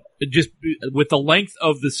 Just with the length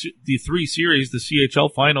of the three series, the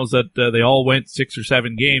CHL finals, that they all went 6 or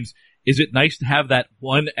 7 games, is it nice to have that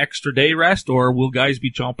one extra day rest, or will guys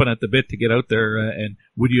be chomping at the bit to get out there, and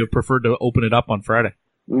would you have preferred to open it up on Friday?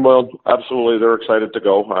 Well, absolutely. They're excited to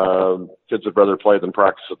go. Kids would rather play than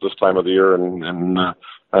practice at this time of the year, and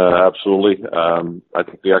absolutely. I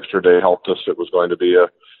think the extra day helped us. It was going to be a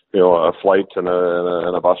flight and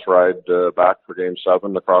a bus ride back for Game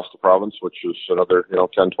 7 across the province, which is another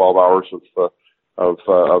 10-12 hours of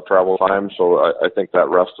travel time. So I think that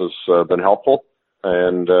rest has been helpful.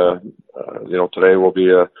 And today will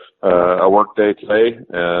be a work day today,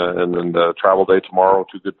 and then the travel day tomorrow.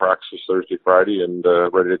 2 good practices Thursday, Friday, and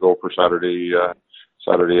ready to go for Saturday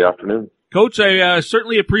afternoon. Coach, I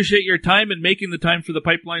certainly appreciate your time and making the time for the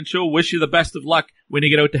Pipeline Show. Wish you the best of luck when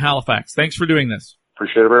you get out to Halifax. Thanks for doing this.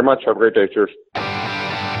 Appreciate it very much. Have a great day. Cheers.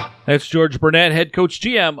 That's George Burnett, head coach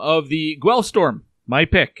GM of the Guelph Storm. My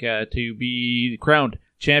pick to be crowned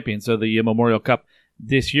champions of the Memorial Cup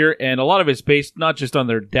this year, and a lot of it's based not just on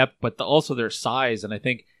their depth, but also their size. And I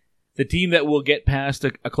think the team that will get past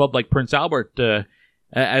a club like Prince Albert,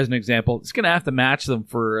 as an example, is going to have to match them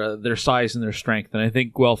for their size and their strength, and I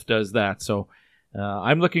think Guelph does that. So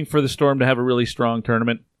I'm looking for the Storm to have a really strong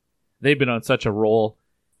tournament. They've been on such a roll,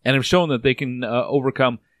 and have shown that they can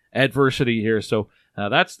overcome adversity here. So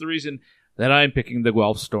that's the reason that I'm picking the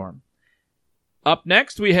Guelph Storm. Up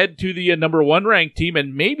next, we head to the number 1 ranked team,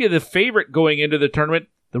 and maybe the favorite going into the tournament,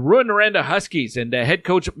 the Rouyn-Noranda Huskies, and head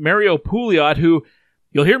coach Mario Pouliot, who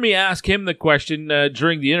you'll hear me ask him the question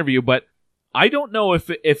during the interview, but I don't know if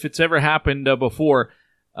it's ever happened before.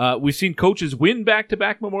 We've seen coaches win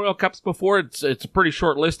back-to-back Memorial Cups before. It's a pretty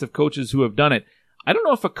short list of coaches who have done it. I don't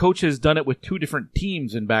know if a coach has done it with 2 different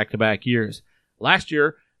teams in back-to-back years. Last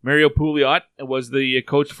year, Mario Pouliot was the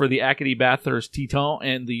coach for the Acadie Bathurst Titans,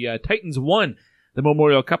 and the Titans won the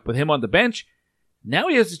Memorial Cup with him on the bench. Now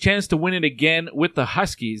he has a chance to win it again with the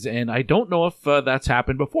Huskies, and I don't know if that's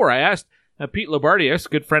happened before. I asked Pete Labardius,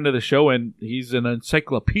 good friend of the show, and he's an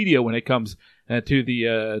encyclopedia when it comes to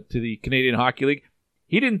the Canadian Hockey League.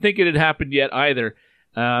 He didn't think it had happened yet either.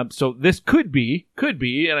 So this could be,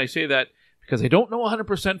 and I say that because I don't know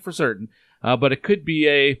 100% for certain, but it could be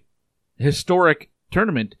a historic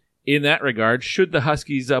tournament in that regard, should the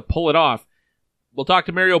Huskies pull it off. We'll talk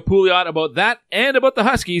to Mario Pouliot about that and about the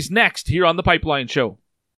Huskies next here on The Pipeline Show.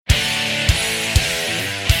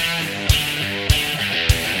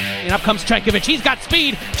 And up comes Trenkovic. He's got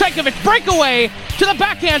speed. Trenkovic breakaway to the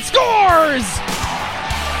backhand. Scores!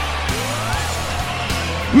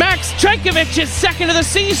 Max Trenkovic is second of the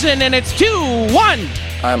season, and it's 2-1.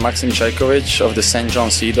 I'm Maxim Trenkovic of the St.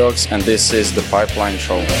 John Sea Dogs, and this is The Pipeline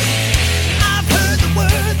Show.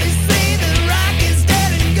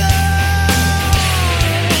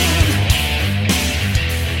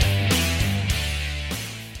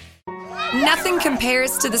 Nothing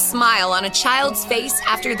compares to the smile on a child's face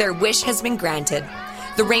after their wish has been granted.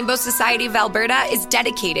 The Rainbow Society of Alberta is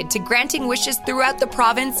dedicated to granting wishes throughout the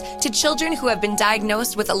province to children who have been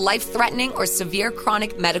diagnosed with a life-threatening or severe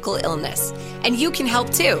chronic medical illness. And you can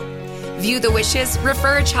help too. View the wishes,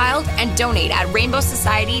 refer a child, and donate at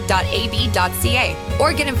rainbowsociety.ab.ca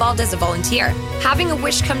or get involved as a volunteer. Having a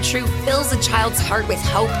wish come true fills a child's heart with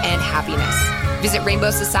hope and happiness. Visit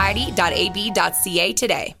rainbowsociety.ab.ca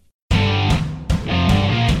today.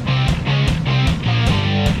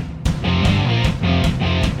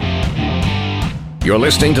 You're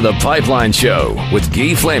listening to The Pipeline Show with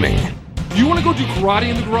Guy Flaming. You want to go do karate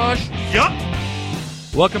in the garage? Yup.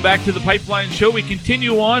 Welcome back to The Pipeline Show. We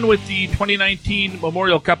continue on with the 2019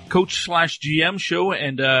 Memorial Cup Coach/GM show,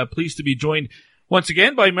 and pleased to be joined once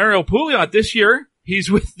again by Mario Pouliot. This year,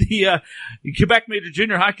 He's with the Quebec Major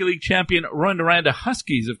Junior Hockey League champion Rouyn-Noranda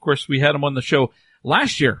Huskies. Of course, we had him on the show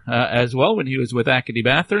last year as well when he was with Acadie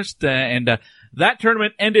Bathurst, and that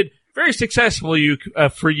tournament ended very successfully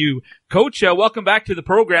for you, Coach. Welcome back to the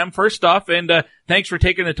program, first off, and thanks for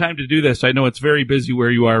taking the time to do this. I know it's very busy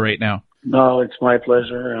where you are right now. No, it's my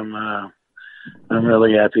pleasure. I'm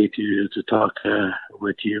really happy to talk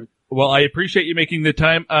with you. Well, I appreciate you making the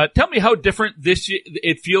time. Tell me how different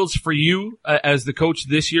it feels for you as the coach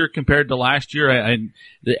this year compared to last year.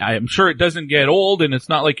 I'm sure it doesn't get old, and it's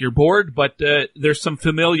not like you're bored, but there's some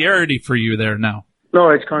familiarity for you there now. No,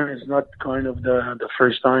 it's not the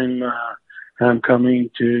first time I'm coming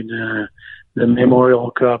to the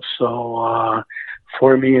Memorial Cup. So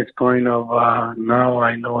for me, it's now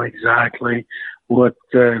I know exactly what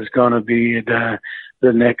is going to be the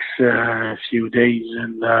next few days,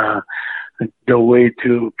 and the way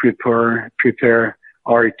to prepare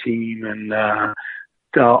our team, and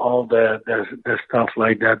all the stuff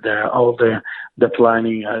like that, all the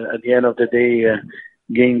planning. At the end of the day,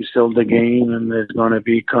 game's still the game, and it's going to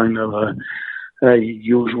be kind of a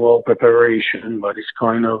usual preparation, but it's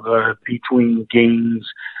kind of between games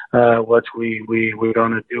what we're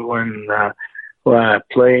going to do, and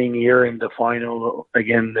playing here in the final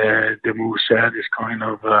again, the Mooseheads is kind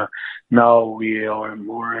of now we are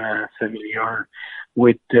more familiar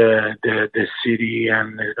with the city,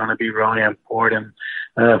 and it's going to be really important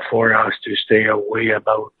for us to stay away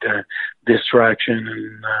about distraction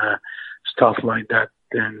and stuff like that.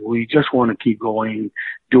 And we just want to keep going,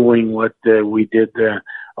 doing what we did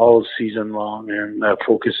all season long, and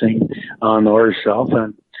focusing on ourselves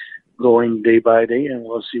and going day by day, and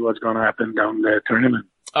we'll see what's going to happen down the tournament.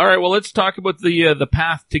 All right, well, let's talk about the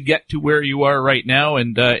path to get to where you are right now,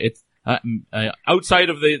 and it's outside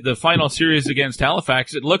of the final series against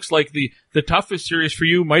Halifax. It looks like the toughest series for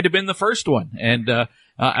you might have been the first one, and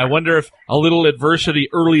I wonder if a little adversity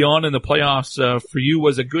early on in the playoffs for you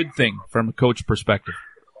was a good thing from a coach perspective.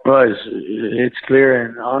 Well, it's clear,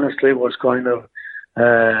 and honestly, it was kind of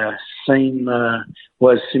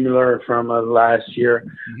was similar from last year.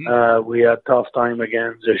 Mm-hmm. We had tough time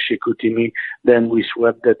against Chicoutimi. Then we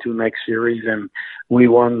swept the two next series, and we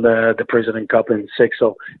won the President Cup in 6.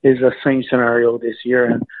 So it's the same scenario this year,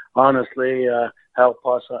 and honestly, helped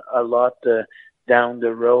us a lot down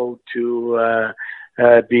the road to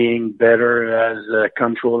being better as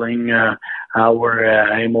controlling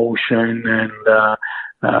our emotion,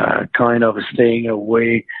 and kind of staying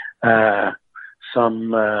away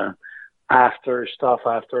some after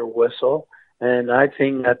whistle. And I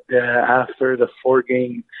think that after the 4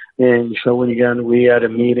 game in Shawinigan, we had a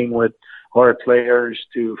meeting with our players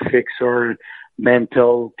to fix our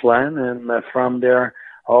mental plan, and from there,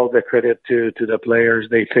 all the credit to the players.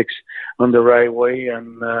 They fixed on the right way,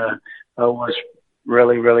 and I was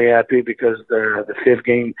really, really happy because the 5th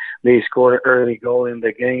game, they scored an early goal in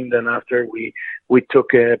the game. Then after we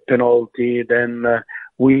took a penalty, then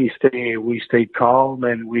we stayed calm,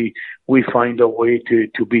 and we find a way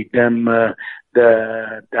to beat them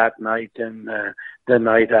that night and the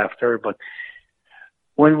night after. But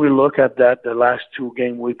when we look at that, the last 2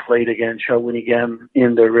 games we played against Shawinigan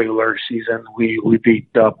in the regular season, we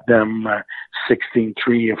beat up them 16-3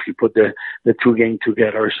 if you put the 2 games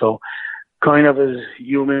together. So kind of as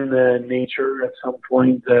human nature, at some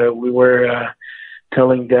point we were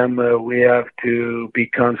telling them we have to be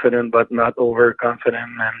confident but not overconfident,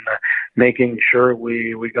 and making sure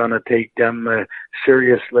we're going to take them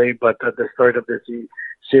seriously. But at the start of the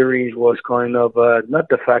series was kind of not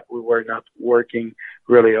the fact we were not working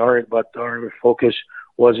really hard, but our focus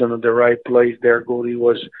wasn't in the right place. Their goalie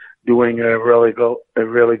was doing a really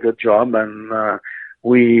good job, and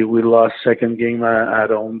we lost 2nd game at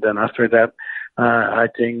home. Then after that, I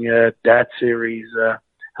think that series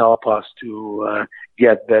help us to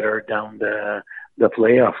get better down the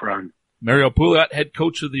playoff run. Mario Pouliot, head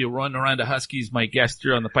coach of the Rouyn-Noranda Huskies, my guest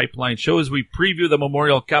here on the Pipeline Show as we preview the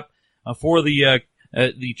Memorial Cup for the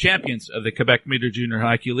champions of the Quebec Major Junior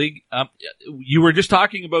Hockey League. You were just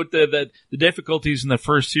talking about the difficulties in the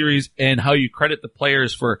first series and how you credit the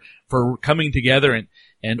players for coming together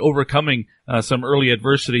and overcoming some early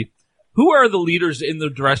adversity. Who are the leaders in the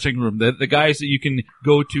dressing room, the guys that you can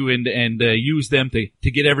go to and use them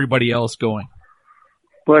to get everybody else going?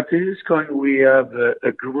 But this kind, we have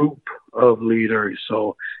a group of leaders.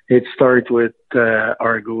 So it starts with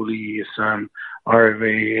our goalie, Sam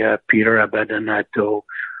Harvey, Peter Abadanato,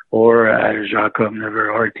 or Jacob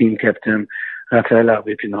Never, our team captain, Raphaël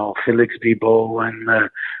Harvey-Pinard, Felix Bibo, and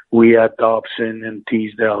we had Dobson and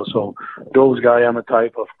Teasdale. So those guys, I'm a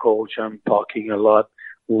type of coach. I'm talking a lot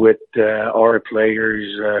with our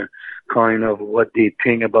players, kind of what they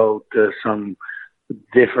think about some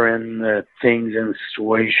different things and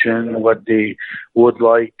situation, what they would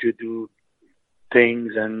like to do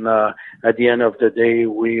things, and at the end of the day,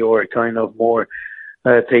 we are kind of more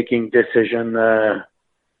taking decision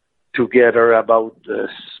together about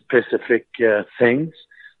specific things.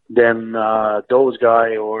 Then those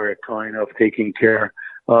guys are kind of taking care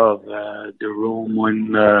of the room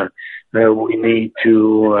when we need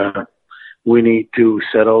to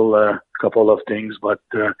settle a couple of things. But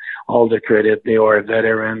all the credit, they are a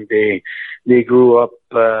veteran. They grew up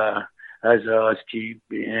as a Husky,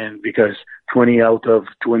 and because 20 out of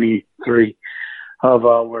 23 of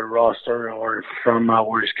our roster are from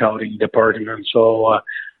our scouting department, so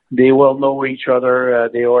they will know each other.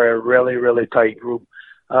 They are a really, really tight group.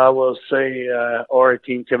 I will say our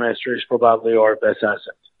team chemistry is probably our best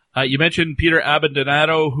asset. You mentioned Peter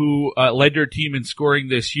Abbandonato, who led your team in scoring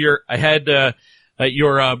this year. I had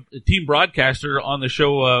your team broadcaster on the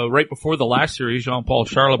show right before the last series, Jean-Paul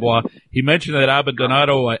Charlebois. He mentioned that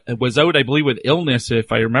Abbandonato was out, I believe, with illness,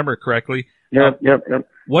 if I remember correctly. Yep.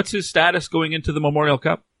 What's his status going into the Memorial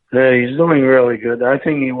Cup? He's doing really good. I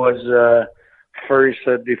think he was first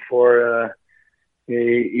before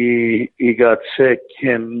he got sick,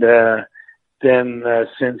 and then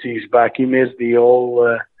since he's back, he missed the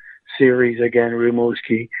whole series again,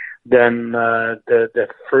 Rimouski. Then the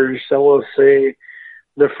first, I will say,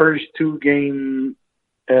 the first two game,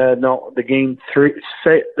 the game three,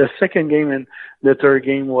 the second game and the third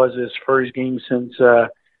game was his first game since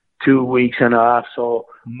 2 weeks and a half, so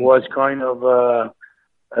was kind of a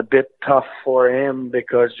bit tough for him,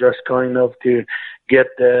 because just kind of to get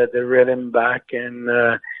the rhythm back, and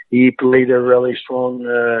he played a really strong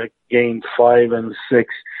game 5 and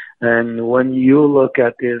 6. And when you look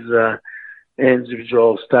at his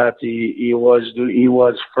individual stats, he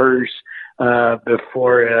was first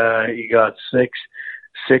before he got six,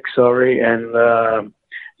 and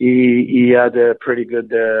he had a pretty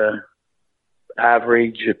good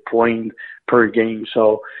average point per game.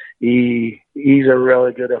 So he's a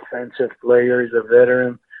really good offensive player. He's a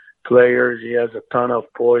veteran player. He has a ton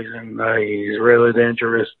of poise, and he's really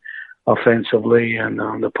dangerous offensively and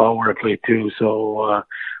on the power play too. So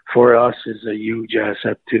for us, is a huge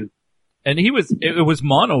asset too. And it was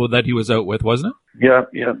mono that he was out with, wasn't it?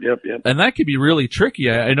 Yep. And that could be really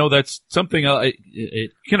tricky. I know that's something,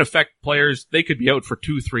 it can affect players. They could be out for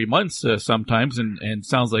 2-3 months sometimes, and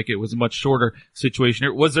sounds like it was a much shorter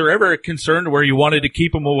situation. Was there ever a concern where you wanted to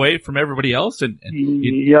keep him away from everybody else?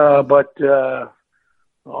 Yeah, but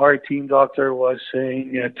our team doctor was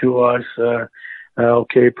saying to us,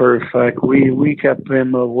 okay, perfect. We kept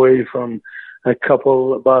him away from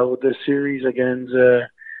about the series against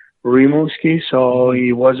Rimouski, so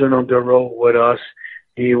he wasn't on the road with us.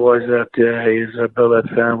 He was at his billet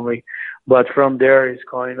family. But from there, it's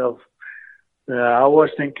kind of, I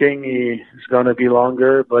was thinking he's going to be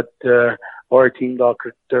longer, but our team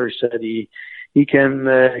doctor said he can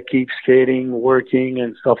keep skating, working,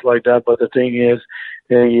 and stuff like that. But the thing is,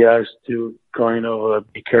 he has to kind of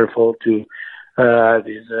be careful to have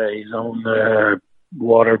his own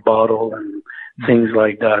water bottle and things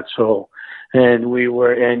like that. So, and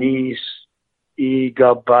he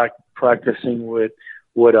got back practicing with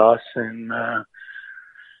us, and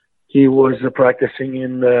he was practicing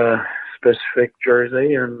in the specific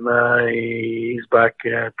jersey, and he's back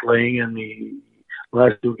playing. And the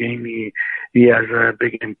last 2 games, he has a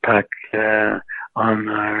big impact on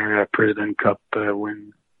our President Cup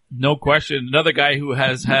win. No question. Another guy who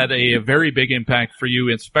has had a very big impact for you,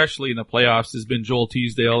 especially in the playoffs, has been Joel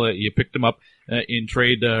Teasdale. You picked him up in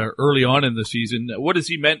trade early on in the season. What has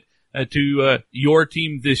he meant to your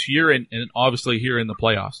team this year, and obviously here in the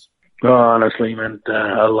playoffs? Honestly, meant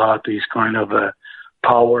a lot. He's kind of a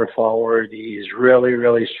power forward. He's really,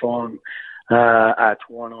 really strong at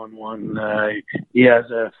one-on-one. He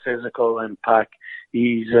has a physical impact.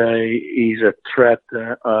 He's a threat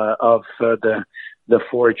of the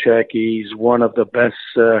forecheck. He's one of the best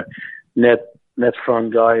net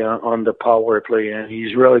front guy on the power play, and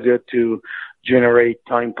he's really good to generate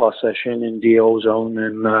time possession in the O-zone,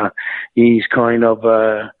 and he's kind of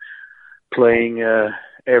playing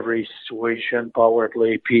every situation, power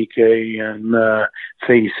play, PK, and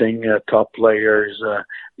facing top players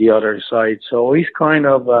the other side. So he's kind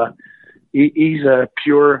of he's a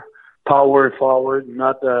pure power forward,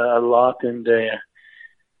 not a lot in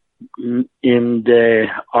the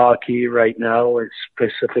hockey right now. It's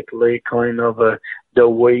specifically kind of the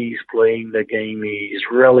way he's playing the game. He's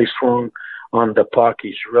really strong on the puck.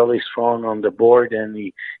 He's really strong on the board, and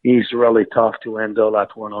he's really tough to handle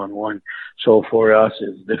at one-on-one. So for us,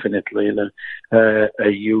 it's definitely a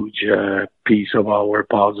huge piece of our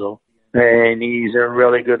puzzle. And he's a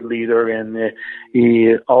really good leader, and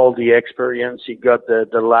all the experience he got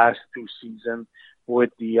the last 2 seasons with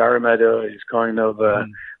the Armada is kind of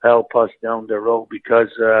help us down the road, because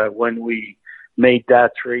when we made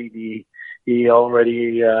that trade, he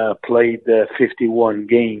already played 51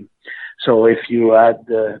 game. So if you add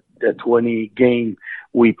the 20 game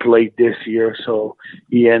we played this year, so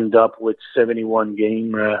he ended up with 71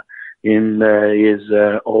 game in his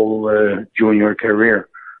whole junior career.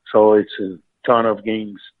 So it's a ton of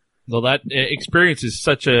games. Well, that experience is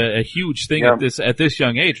such a huge thing at this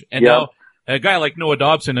young age. And now a guy like Noah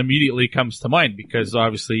Dobson immediately comes to mind, because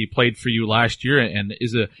obviously he played for you last year and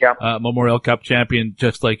is a Memorial Cup champion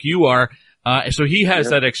just like you are. So he has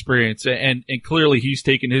that experience, and clearly he's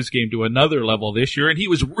taken his game to another level this year, and he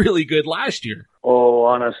was really good last year. Oh,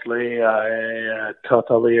 honestly, I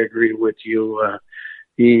totally agree with you.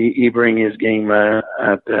 He bring his game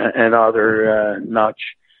at another notch,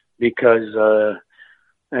 because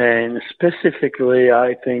and specifically,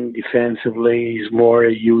 I think defensively, he's more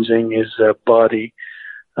using his body,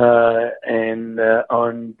 and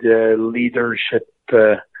on the leadership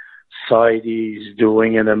side, he's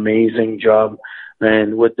doing an amazing job.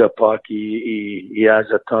 And with the puck, he has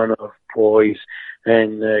a ton of poise,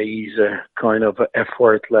 and he's a kind of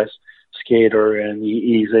effortless skater, and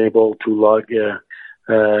he's able to log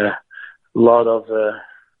a lot of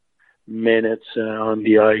minutes on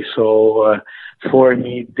the ice. So for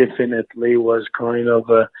me, definitely was kind of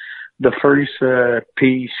the first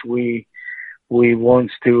piece we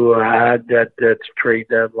want to add that trade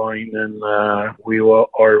deadline, and we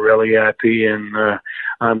are really happy. And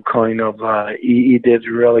I'm kind of he did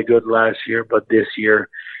really good last year, but this year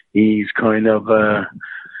he's kind of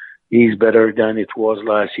he's better than it was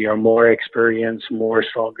last year. More experience, more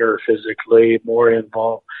stronger physically, more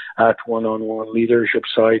involved at one-on-one leadership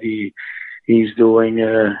side. He's doing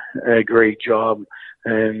a great job,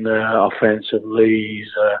 and offensively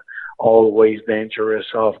he's always dangerous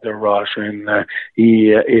off the rush, and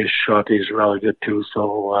his shot is really good too.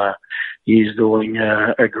 So he's doing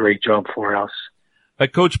a great job for us.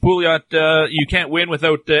 Coach Pouliot, you can't win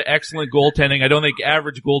without excellent goaltending. I don't think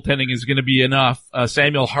average goaltending is going to be enough.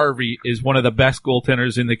 Samuel Harvey is one of the best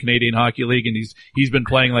goaltenders in the Canadian Hockey League, and he's been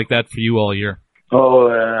playing like that for you all year. Oh,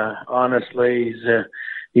 honestly,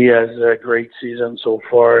 he has a great season so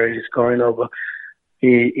far. He's kind of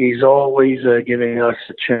he's always giving us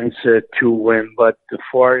a chance to win. But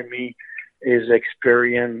for me, his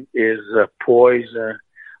experience, his poise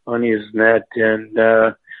on his net, and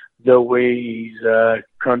the way he's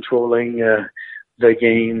controlling the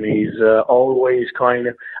game, he's always kind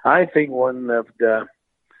of, I think one of the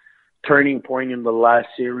turning point in the last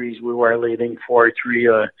series, we were leading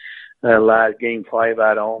 4-3 last game 5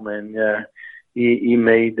 at home, and he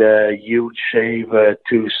made a huge save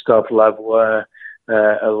to stop Lavoie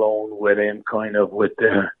alone with him, kind of with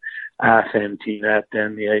the half-empty net,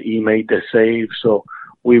 and he made the save, so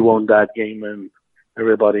we won that game, and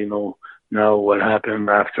everybody know what happened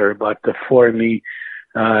after. But for me,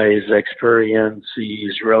 his experience,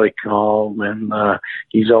 he's really calm, and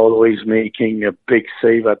he's always making a big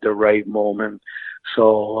save at the right moment.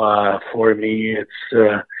 So for me,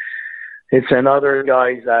 it's another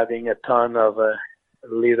guy's having a ton of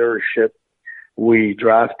leadership. We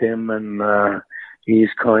draft him, and he's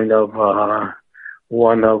kind of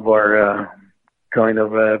one of our kind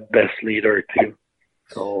of best leader too.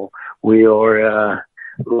 So we are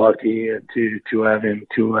lucky to have him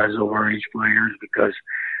too as overage players, because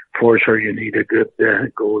for sure you need a good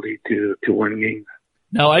goalie to win games.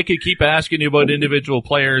 Now, I could keep asking you about individual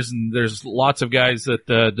players, and there's lots of guys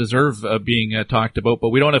that deserve being talked about, but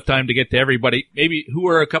we don't have time to get to everybody. Maybe who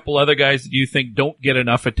are a couple other guys that you think don't get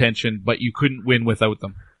enough attention, but you couldn't win without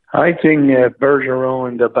them? I think Bergeron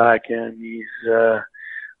in the back end, he's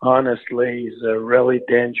honestly, he's really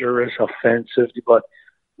dangerous offensive, but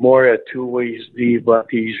more a two-way D, but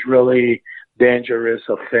he's really dangerous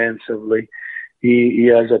offensively. He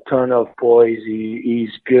has a ton of poise. He's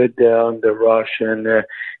good on the rush, and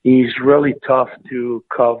he's really tough to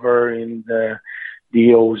cover in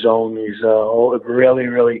the O-zone. He's really,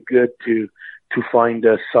 really good to find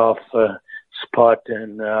a soft spot,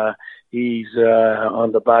 and he's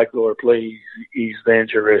on the backdoor play. He's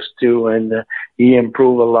dangerous too, and he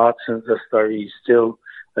improved a lot since the start. He's still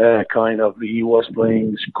he was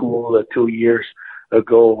playing school 2 years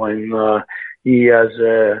ago, and he has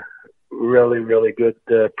a really, really good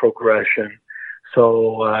progression.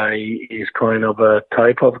 So he's kind of a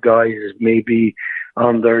type of guy is maybe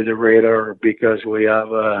under the radar because we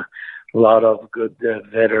have a lot of good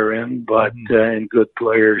veteran, but and good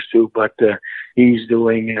players too. But he's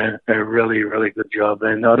doing a really, really good job.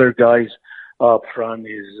 And other guys up front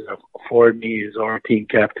is for me is our team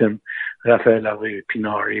captain, Raphaël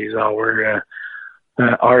Pinard. He's our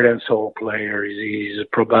heart and soul player. He's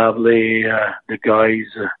probably the guys.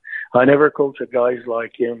 I never coached guys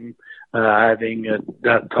like him having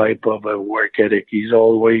that type of a work ethic. He's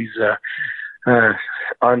always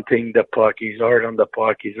hunting the puck. He's hard on the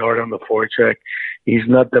puck. He's hard on the forecheck. He's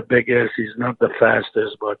not the biggest. He's not the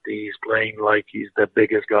fastest, but he's playing like he's the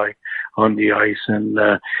biggest guy on the ice. And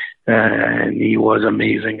he was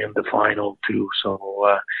amazing in the final too.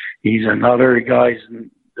 So he's another guy.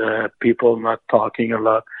 People not talking a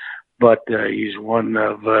lot, but he's one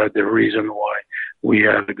of the reason why we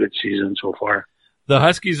have a good season so far. The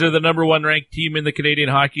Huskies are the number one ranked team in the Canadian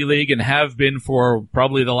Hockey League and have been for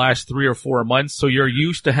probably the last 3 or 4 months. So you're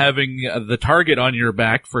used to having the target on your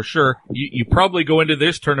back for sure. You probably go into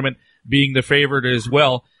this tournament being the favorite as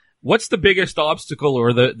well. What's the biggest obstacle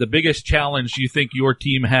or the biggest challenge you think your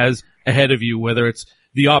team has ahead of you, whether it's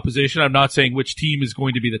the opposition? I'm not saying which team is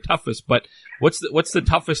going to be the toughest, but what's the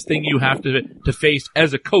toughest thing you have to face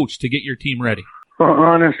as a coach to get your team ready? Well,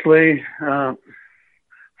 honestly,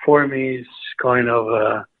 for me, it's kind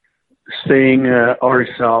of staying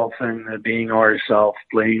ourselves and being ourselves,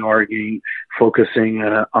 playing our game, focusing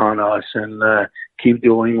on us, and keep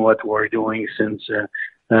doing what we're doing since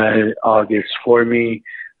August. For me,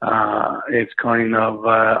 it's kind of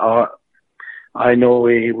I know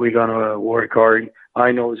we're gonna work hard.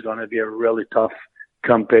 I know it's gonna be a really tough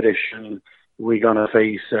competition. We're gonna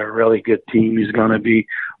face a really good team. It's gonna be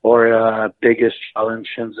our biggest challenge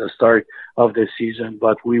since the start of the season.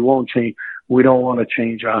 But we won't change. We don't want to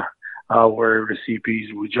change our recipes.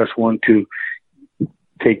 We just want to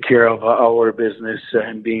take care of our business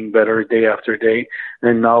and being better day after day.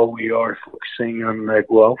 And now we are focusing on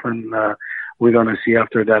Guelph, and we're gonna see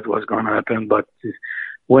after that what's gonna happen. But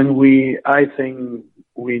I think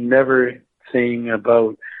we never think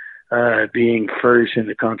about being first in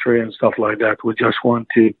the country and stuff like that. We just want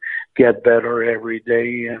to get better every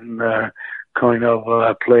day and kind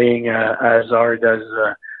of playing as hard as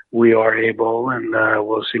we are able, and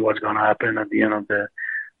we'll see what's going to happen at the end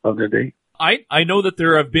of the day. I know that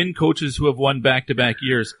there have been coaches who have won back-to-back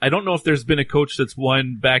years. I don't know if there's been a coach that's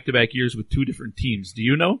won back-to-back years with 2 different teams. Do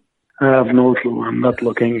you know? I have no clue. I'm not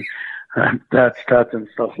looking at that stats and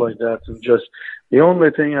stuff like that. And just the only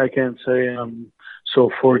thing I can say, I'm so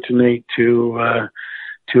fortunate to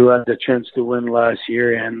have the chance to win last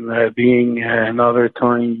year and being another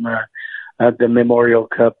time at the Memorial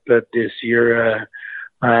Cup this year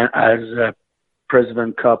as a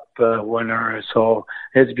President Cup winner. So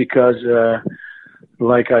it's because,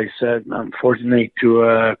 like I said, I'm fortunate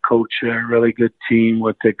to coach a really good team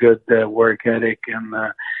with a good work ethic and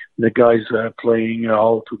the guys playing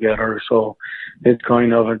all together. So it's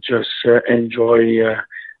kind of just enjoy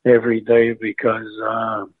every day because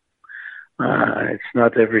it's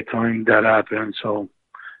not every time that happens. So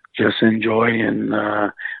just enjoy and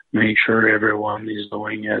make sure everyone is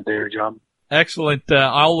doing their job. Excellent.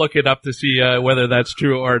 I'll look it up to see whether that's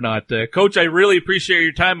true or not. Coach, I really appreciate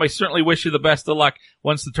your time. I certainly wish you the best of luck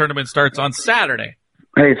once the tournament starts on Saturday.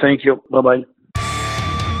 Hey, thank you. Bye-bye.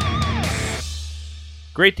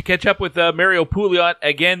 Great to catch up with Mario Pouliot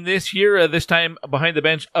again this year, this time behind the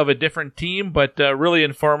bench of a different team, but really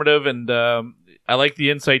informative, and I like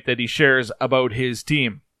the insight that he shares about his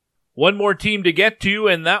team. One more team to get to,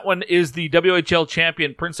 and that one is the OHL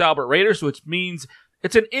Champion Prince Albert Raiders, which means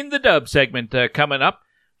it's an In the Dub segment coming up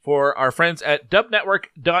for our friends at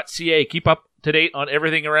dubnetwork.ca. Keep up to date on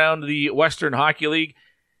everything around the Western Hockey League.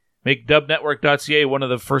 Make dubnetwork.ca one of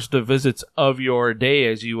the first visits of your day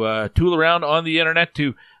as you tool around on the internet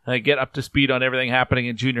to get up to speed on everything happening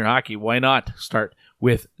in junior hockey. Why not start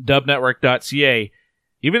with dubnetwork.ca?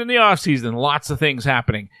 Even in the offseason, lots of things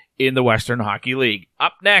happening in the Western Hockey League.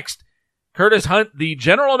 Up next, Curtis Hunt, the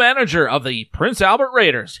general manager of the Prince Albert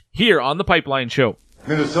Raiders, here on The Pipeline Show.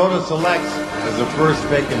 Minnesota selects as the first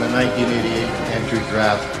pick in the 1988 entry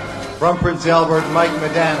draft from Prince Albert, Mike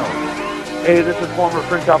Modano. Hey, this is former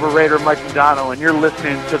Prince Albert Raider Mike Modano, and you're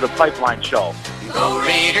listening to The Pipeline Show. Go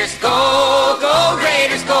Raiders, go! Go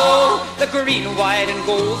Raiders, go! The green, white, and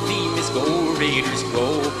gold theme is Go Raiders,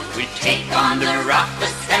 go! We take on the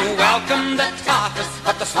roughest and welcome the toughest,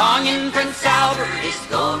 but the song in Prince Albert is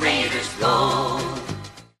Go Raiders, go!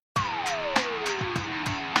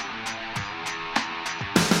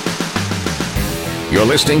 You're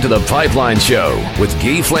listening to The Pipeline Show with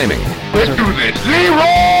Guy Flaming. Let's do this. Leroy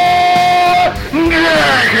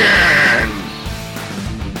Jenkins!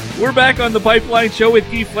 We're back on The Pipeline Show with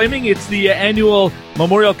Guy Flaming. It's the annual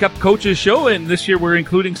Memorial Cup Coaches Show, and this year we're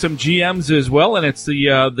including some GMs as well, and it's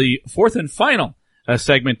the fourth and final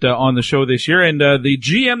segment on the show this year. And the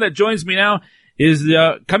GM that joins me now is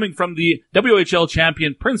coming from the OHL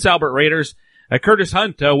Champion Prince Albert Raiders, Curtis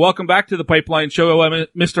Hunt. Welcome back to The Pipeline Show,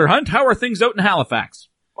 Mr. Hunt. How are things out in Halifax?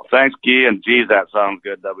 Well, thanks, Guy, and geez, that sounds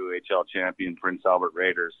good. WHL Champion Prince Albert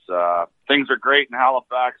Raiders. Things are great in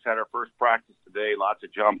Halifax. Had our first practice today. Lots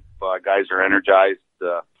of jump. Guys are energized.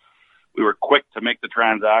 We were quick to make the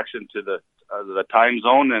transaction to the time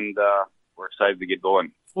zone, and we're excited to get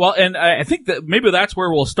going. Well, and I think that maybe that's where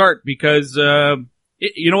we'll start because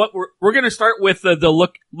you know what? We're going to start with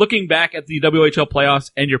looking back at the WHL playoffs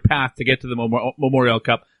and your path to get to the Memorial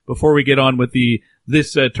Cup before we get on with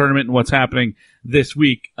this tournament and what's happening this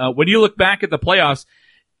week. When you look back at the playoffs,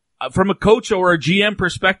 from a coach or a GM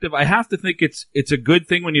perspective, I have to think it's a good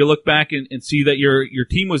thing when you look back and see that your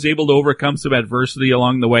team was able to overcome some adversity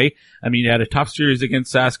along the way. I mean, you had a tough series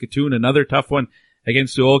against Saskatoon, another tough one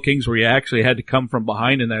against the Oil Kings where you actually had to come from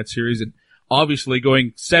behind in that series, and obviously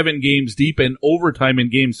going 7 games deep and overtime in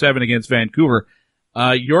Game 7 against Vancouver.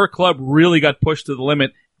 Your club really got pushed to the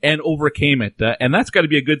limit and overcame it, and that's got to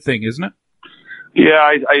be a good thing, isn't it? Yeah,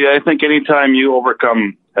 I think anytime you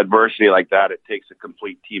overcome adversity like that, it takes a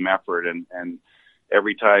complete team effort, and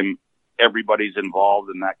every time everybody's involved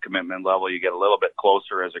in that commitment level, you get a little bit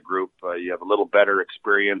closer as a group. You have a little better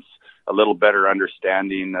experience, a little better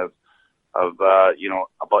understanding of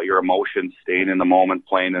about your emotions, staying in the moment,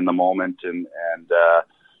 playing in the moment, and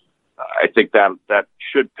I think that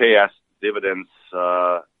should pay us dividends,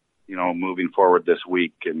 moving forward this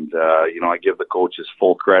week. And I give the coaches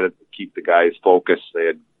full credit to keep the guys focused. They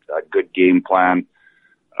had a good game plan,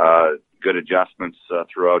 good adjustments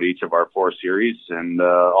throughout each of our 4 series, and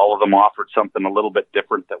all of them offered something a little bit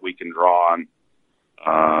different that we can draw on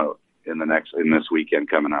in this weekend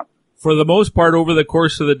coming up. For the most part, over the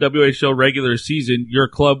course of the WHL regular season, your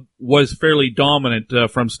club was fairly dominant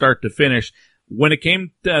from start to finish. When it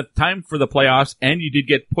came time for the playoffs, and you did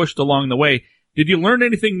get pushed along the way, did you learn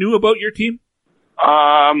anything new about your team?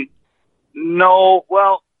 No.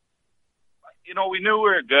 Well, we knew we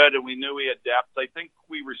were good, and we knew we had depth. I think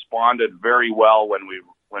we responded very well when we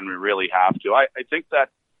really have to. I think that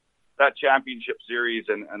championship series,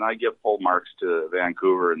 and I give full marks to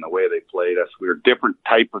Vancouver and the way they played us. We were a different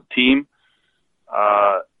type of team.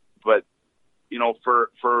 But,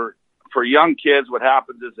 for young kids, what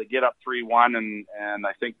happens is they get up 3-1 and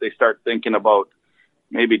I think they start thinking about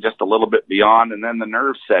maybe just a little bit beyond, and then the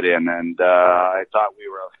nerves set in. And I thought we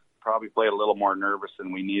were probably played a little more nervous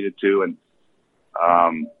than we needed to. And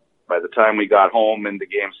by the time we got home into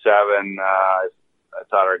Game 7, I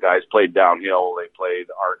thought our guys played downhill. They played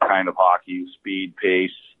our kind of hockey, speed, pace,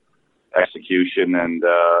 execution. And,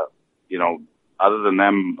 other than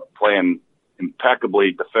them playing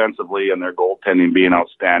impeccably defensively and their goaltending being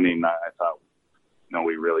outstanding, I thought,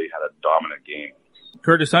 we really had a dominant game.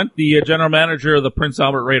 Curtis Hunt, the general manager of the Prince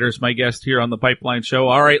Albert Raiders, my guest here on the Pipeline Show.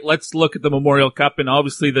 All right, let's look at the Memorial Cup, and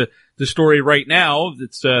obviously the story right now,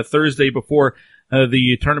 it's Thursday before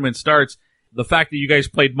the tournament starts. The fact that you guys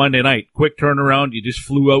played Monday night, quick turnaround, you just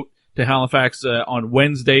flew out to Halifax on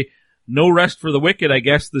Wednesday. No rest for the wicked, I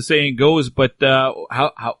guess the saying goes, but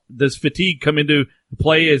how does fatigue come into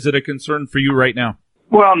play? Is it a concern for you right now?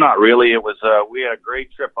 Well, not really. It was we had a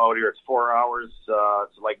great trip out here. It's 4 hours.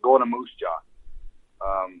 It's like going to Moose Jaw.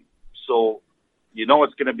 So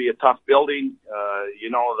it's going to be a tough building.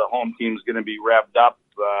 The home team's going to be revved up.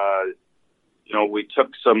 We took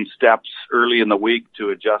some steps early in the week to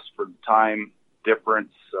adjust for the time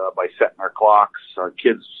difference by setting our clocks. Our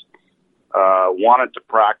kids wanted to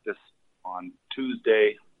practice on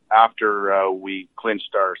Tuesday after we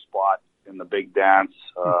clinched our spot in the big dance.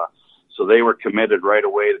 So they were committed right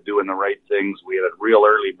away to doing the right things. We had a real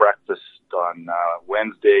early breakfast on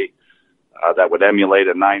Wednesday that would emulate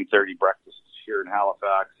a 9:30 breakfast here in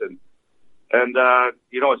Halifax. And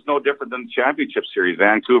it's no different than the championship series.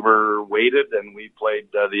 Vancouver waited, and we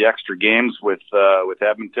played the extra games with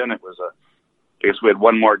Edmonton. It was I guess we had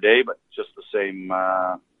one more day, but just the same.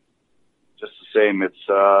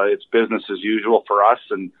 It's business as usual for us,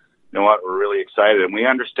 and you know what? We're really excited, and we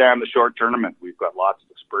understand the short tournament. We've got lots of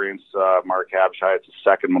experience. Mark Habshai, it's his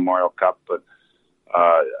second Memorial Cup, but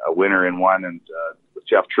a winner in one, and with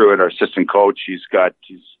Jeff Truitt, our assistant coach, this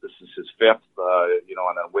is his fifth,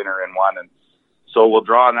 and a winner in one, and So we'll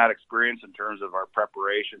draw on that experience in terms of our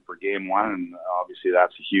preparation for Game 1, and obviously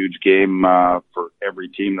that's a huge game for every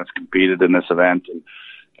team that's competed in this event,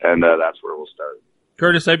 and that's where we'll start.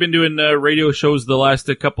 Curtis, I've been doing radio shows the last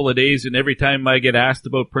couple of days, and every time I get asked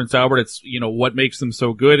about Prince Albert, it's, what makes them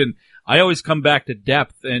so good, and I always come back to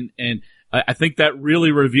depth, and I think that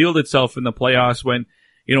really revealed itself in the playoffs when,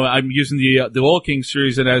 I'm using the Oil Kings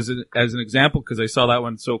series as an example because I saw that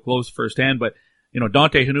one so close firsthand, but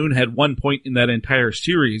Dante Hanoun had 1 point in that entire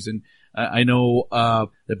series, and I know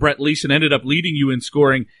that Brett Leeson ended up leading you in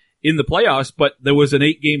scoring in the playoffs, but there was an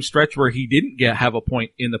 8-game stretch where he didn't have a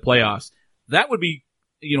point in the playoffs. That would be,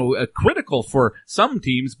 critical for some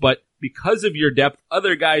teams, but because of your depth,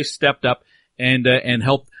 other guys stepped up and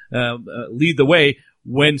helped lead the way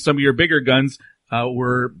when some of your bigger guns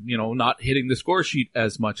were, not hitting the score sheet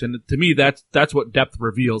as much. And to me, that's what depth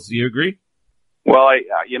reveals. Do you agree? Well,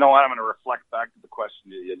 you know what? I'm going to reflect back to the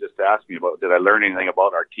question you just asked me about. Did I learn anything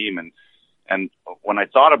about our team? And when I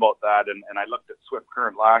thought about that, and I looked at Swift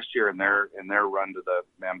Current last year in their run to the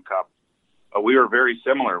Mem Cup, we were very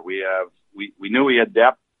similar. We knew we had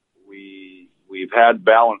depth. We've had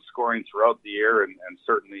balanced scoring throughout the year, and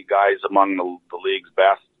certainly guys among the league's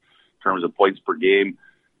best in terms of points per game.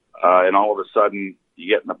 And all of a sudden, you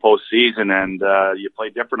get in the postseason and you play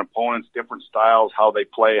different opponents, different styles, how they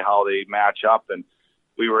play, how they match up, and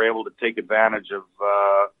we were able to take advantage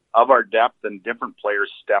of our depth, and different players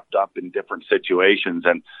stepped up in different situations.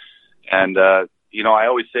 And I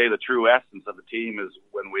always say the true essence of a team is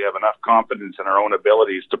when we have enough confidence in our own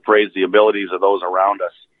abilities to praise the abilities of those around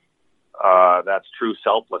us. That's true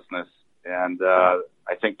selflessness, and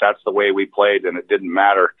I think that's the way we played, and it didn't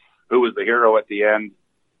matter who was the hero at the end.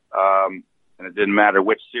 And it didn't matter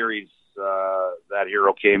which series that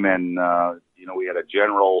hero came in. We had a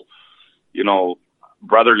general,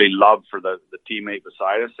 brotherly love for the teammate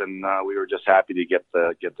beside us, and we were just happy to get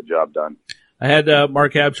the job done. I had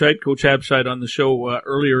Mark Habscheid, Coach Habscheid, on the show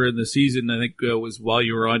earlier in the season. I think it was while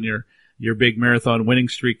you were on your big marathon winning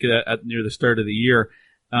streak near the start of the year.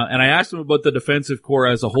 And I asked him about the defensive core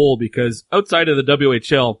as a whole, because outside of the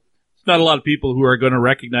WHL, there's not a lot of people who are going to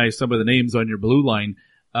recognize some of the names on your blue line.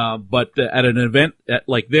 But at an event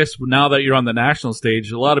like this, now that you're on the national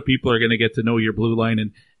stage, a lot of people are going to get to know your blue line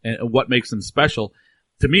and what makes them special.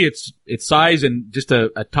 To me, it's size and just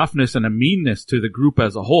a toughness and a meanness to the group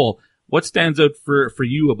as a whole. What stands out for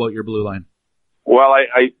you about your blue line? Well,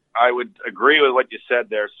 I would agree with what you said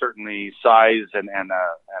there. Certainly size and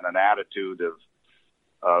an attitude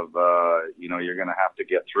of you're going to have to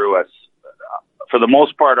get through us. For the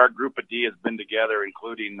most part, our group of D has been together,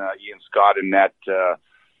 including Ian Scott and net,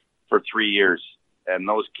 for 3 years. And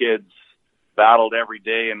those kids battled every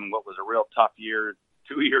day in what was a real tough year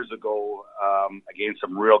 2 years ago against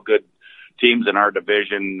some real good teams in our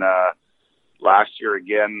division. Last year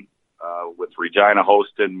again, with Regina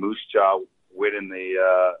hosting, Moose Jaw winning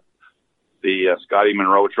the Scotty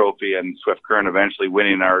Monroe Trophy, and Swift Current eventually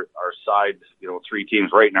winning our side, 3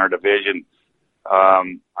 teams right in our division.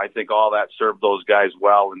 I think all that served those guys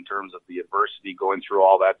well in terms of the adversity, going through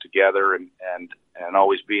all that together and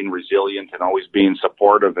always being resilient and always being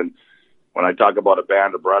supportive. And when I talk about a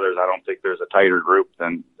band of brothers, I don't think there's a tighter group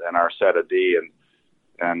than our set of D.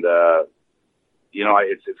 And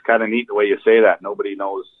it's kind of neat the way you say that. Nobody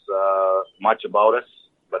knows much about us,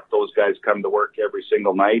 but those guys come to work every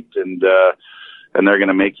single night, and they're going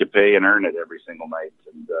to make you pay and earn it every single night.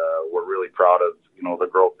 And we're really proud of the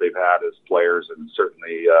growth they've had as players, and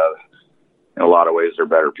certainly in a lot of ways they're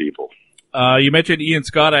better people. You mentioned Ian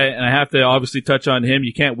Scott, and I have to obviously touch on him.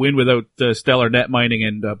 You can't win without stellar net mining,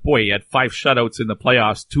 and he had 5 shutouts in the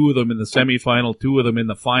playoffs, 2 of them in the semifinal, 2 of them in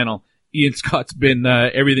the final. Ian Scott's been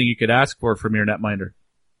everything you could ask for from your netminder.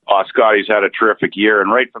 Scotty's had a terrific year,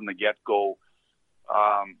 and right from the get-go,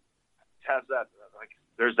 has that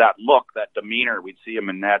there's that look, that demeanor. We'd see him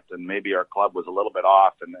in net, and maybe our club was a little bit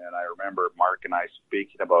off, and I remember Mark and I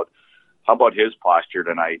speaking about how about his posture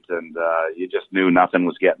tonight, and you just knew nothing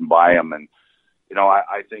was getting by him. And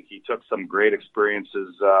I think he took some great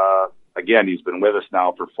experiences. Again, he's been with us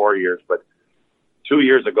now for 4 years, but 2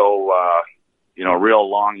 years ago, real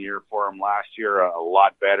long year for him. Last year, a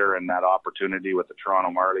lot better, and that opportunity with the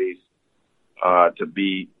Toronto Marlies to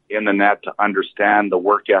be in the net, to understand the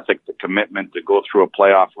work ethic, the commitment to go through a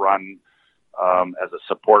playoff run as a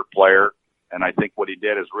support player. And I think what he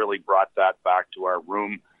did is really brought that back to our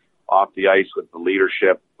room off the ice with the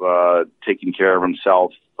leadership, taking care of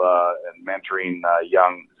himself and mentoring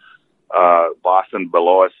young Boston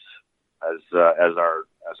below us as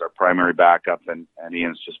our primary backup. And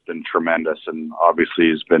Ian's just been tremendous, and obviously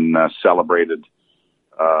has been celebrated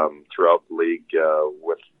throughout the league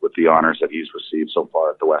with the honors that he's received so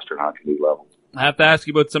far at the Western Hockey League level. I have to ask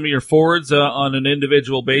you about some of your forwards on an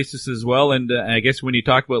individual basis as well. And I guess when you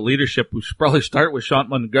talk about leadership, we should probably start with Sean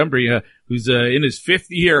Montgomery, who's in his 5th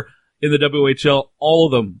year in the WHL, all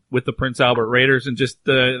of them with the Prince Albert Raiders. And just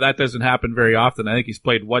that doesn't happen very often. I think he's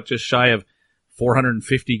played, just shy of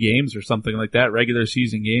 450 games or something like that, regular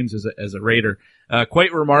season games as a Raider.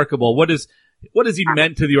 Quite remarkable. What has he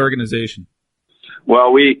meant to the organization?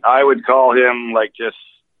 Well, I would call him like just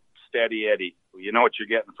steady Eddie. You know what you're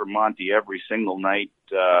getting from Monty every single night.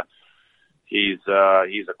 He's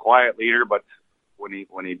a quiet leader, but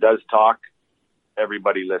when he does talk,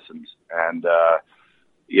 everybody listens. And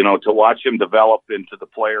to watch him develop into the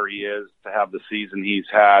player he is, to have the season he's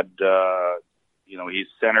had, he's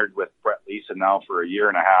centered with Brett Leeson now for a year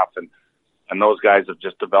and a half, and those guys have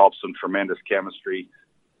just developed some tremendous chemistry.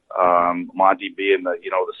 Monty being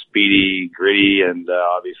the speedy, gritty, and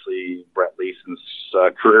obviously Brett Leeson's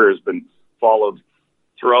career has been followed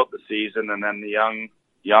throughout the season, and then the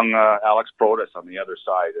young Alex Protas on the other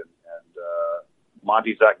side, and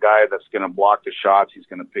Monty's that guy that's going to block the shots. He's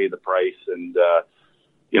going to pay the price, and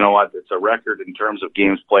you know what? It's a record in terms of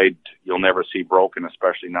games played you'll never see broken,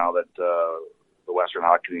 especially now that the Western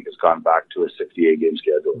Hockey League has gone back to a 68-game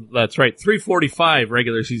schedule. That's right, 345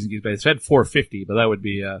 regular season games. It said 450, but that would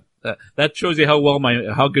be that shows you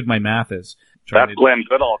how good my math is. That's Glenn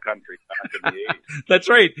Goodall country back in the 80s. That's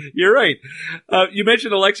right. You're right. You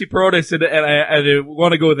mentioned Alexi Protas, and I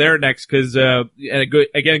want to go there next because,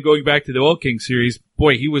 again, going back to the Oil Kings series,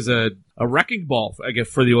 boy, he was a wrecking ball, I guess,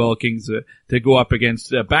 for the Oil Kings to go up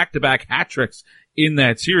against back-to-back hat tricks in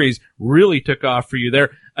that series. Really took off for you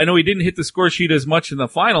there. I know he didn't hit the score sheet as much in the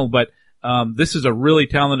final, but this is a really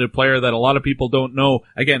talented player that a lot of people don't know,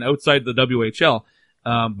 again, outside the WHL.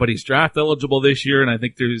 But he's draft eligible this year, and I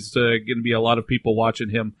think there's going to be a lot of people watching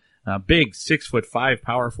him. Big 6'5"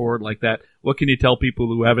 power forward like that. What can you tell people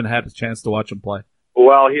who haven't had a chance to watch him play?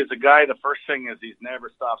 Well, he's a guy. The first thing is he's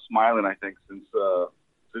never stopped smiling. I think since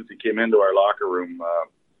he came into our locker room,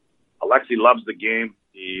 Alexi loves the game.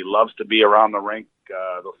 He loves to be around the rink.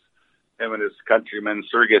 Him and his countryman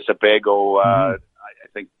Sergei Sapego. I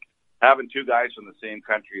think having two guys from the same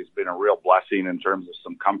country has been a real blessing in terms of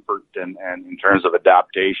some comfort and in terms of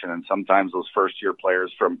adaptation. And sometimes those first-year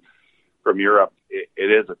players from Europe,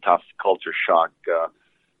 it is a tough culture shock.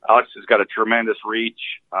 Alex has got a tremendous reach.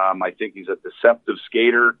 I think he's a deceptive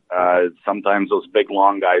skater. Sometimes those big,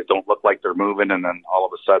 long guys don't look like they're moving, and then all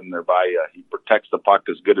of a sudden they're by you. He protects the puck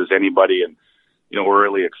as good as anybody, and we're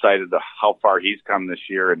really excited to how far he's come this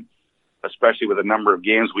year, and especially with the number of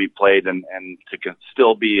games we played, and to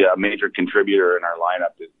still be a major contributor in our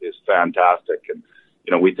lineup is fantastic. And,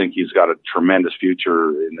 we think he's got a tremendous future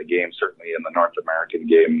in the game, certainly in the North American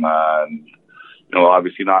game.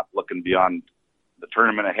 Obviously not looking beyond the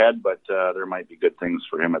tournament ahead, but there might be good things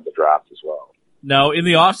for him at the draft as well. Now, in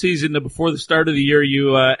the offseason, before the start of the year,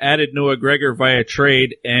 you added Noah Gregor via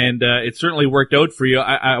trade, and it certainly worked out for you.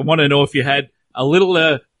 I want to know if you had a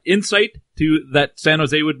little insight to that San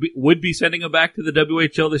Jose would be sending him back to the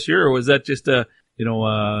WHL this year, or was that just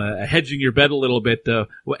hedging your bet a little bit?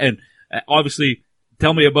 And obviously,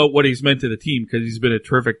 tell me about what he's meant to the team, because he's been a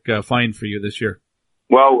terrific find for you this year.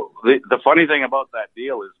 Well, the funny thing about that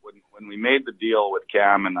deal is when we made the deal with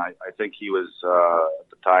Cam, and I think he was at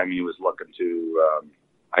the time he was looking to,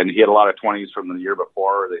 and he had a lot of 20s from the year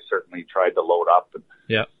before. They certainly tried to load up. And,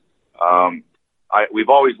 yeah. We've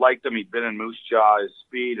always liked him. He'd been in Moose Jaw. His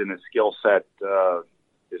speed and his skill set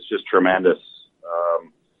is just tremendous.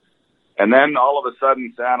 And then all of a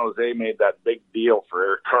sudden, San Jose made that big deal for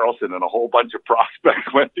Erik Karlsson, and a whole bunch of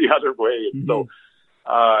prospects went the other way. And so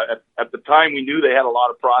at the time, we knew they had a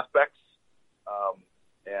lot of prospects.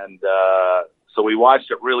 So we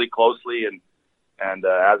watched it really closely. And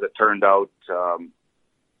as it turned out,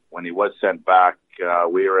 when he was sent back,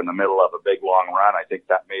 we were in the middle of a big, long run. I think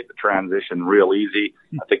that made the transition real easy.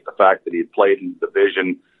 I think the fact that he had played in the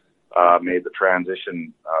division made the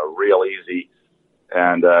transition real easy.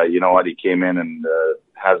 And you know what? He came in and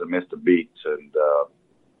hasn't missed a beat. And,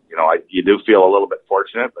 you do feel a little bit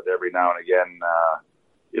fortunate, but every now and again,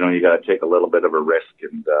 you got to take a little bit of a risk.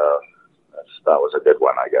 And that was a good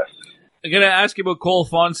one, I guess. I'm going to ask you about Cole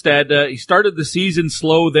Fonstad. He started the season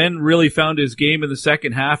slow, then really found his game in the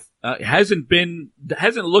second half. Hasn't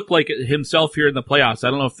looked like it himself here in the playoffs.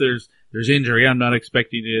 I don't know if there's injury. I'm not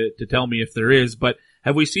expecting you to tell me if there is, but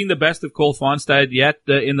have we seen the best of Cole Fonstad yet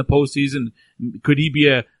in the postseason? Could he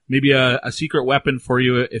be maybe a secret weapon for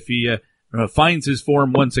you if he finds his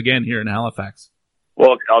form once again here in Halifax?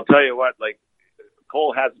 Well, I'll tell you what,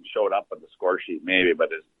 Cole hasn't showed up on the score sheet maybe, but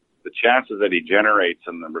the chances that he generates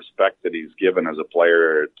and the respect that he's given as a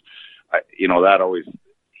player, he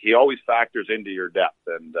always factors into your depth.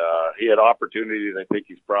 And he had opportunities. I think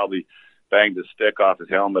he's probably banged his stick off his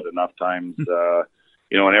helmet enough times,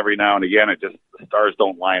 and every now and again, the stars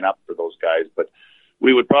don't line up for those guys. But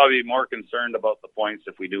we would probably be more concerned about the points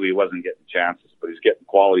if we knew he wasn't getting chances. But he's getting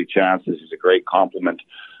quality chances. He's a great compliment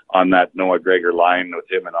on that Noah Gregor line with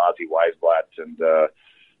him and Ozzy Weisblatt. And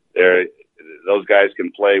those guys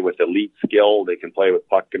can play with elite skill. They can play with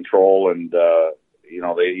puck control, and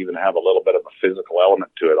they even have a little bit of a physical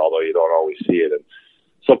element to it, although you don't always see it. And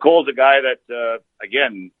so Cole's a guy that,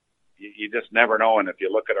 again, you just never know. And if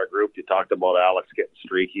you look at our group, you talked about Alex getting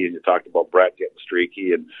streaky, and you talked about Brett getting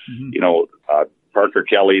streaky, and Parker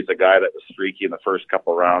Kelly's a guy that was streaky in the first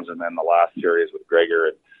couple of rounds, and then the last series with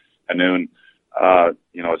Gregor and Hanoun.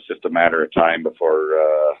 It's just a matter of time before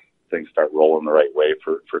things start rolling the right way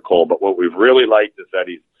for Cole. But what we've really liked is that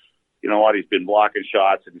he's been blocking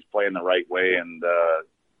shots and he's playing the right way. And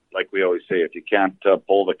like we always say, if you can't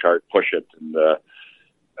pull the cart, push it.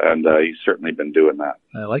 And he's certainly been doing that.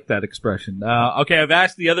 I like that expression. Okay, I've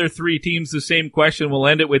asked the other three teams the same question. We'll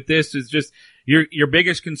end it with this. Is just your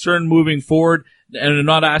biggest concern moving forward. And I'm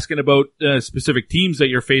not asking about specific teams that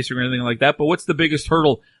you're facing or anything like that, but what's the biggest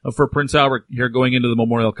hurdle for Prince Albert here going into the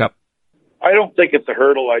Memorial Cup? I don't think it's a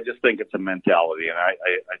hurdle. I just think it's a mentality. And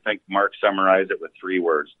I think Mark summarized it with 3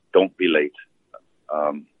 words. Don't be late.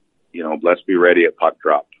 Let's be ready at puck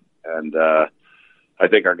drop. And I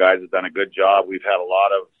think our guys have done a good job. We've had a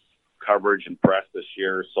lot of coverage and press this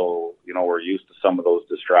year, so, we're used to some of those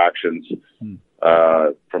distractions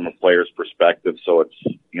from a player's perspective. So it's,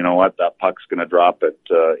 that puck's going to drop at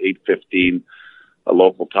 8:15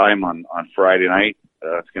 local time on Friday night.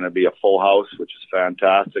 It's going to be a full house, which is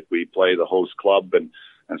fantastic. We play the host club and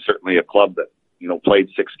certainly a club that, played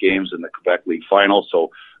 6 games in the Quebec League final.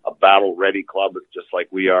 So a battle-ready club, just like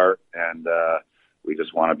we are, and we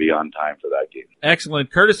just want to be on time for that game.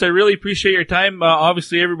 Excellent. Curtis, I really appreciate your time.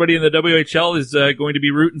 Obviously, everybody in the WHL is going to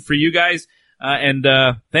be rooting for you guys. And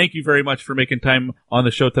thank you very much for making time on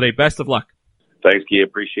the show today. Best of luck. Thanks, Guy.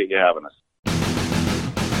 Appreciate you having us.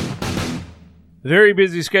 Very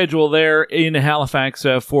busy schedule there in Halifax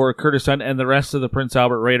for Curtis Hunt and the rest of the Prince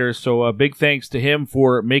Albert Raiders. So big thanks to him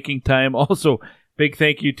for making time. Also, big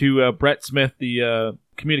thank you to Brett Smith, the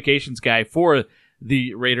communications guy for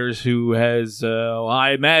the Raiders, who has,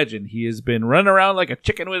 I imagine, he has been running around like a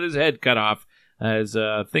chicken with his head cut off as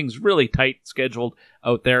things really tight scheduled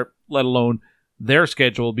out there, let alone their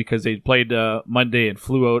schedule, because they played Monday and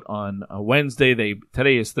flew out on Wednesday.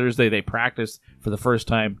 Today is Thursday. They practiced for the first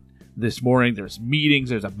time this morning. There's meetings.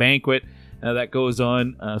 There's a banquet that goes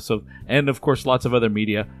on. And of course, lots of other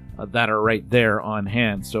media that are right there on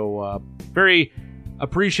hand. So very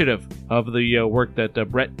appreciative of the work that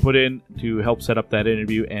Brett put in to help set up that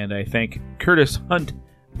interview. And I thank Curtis Hunt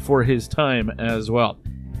for his time as well.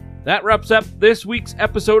 That wraps up this week's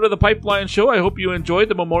episode of The Pipeline Show. I hope you enjoyed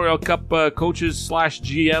the Memorial Cup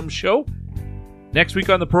Coaches/GM show. Next week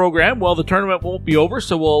on the program, well, the tournament won't be over,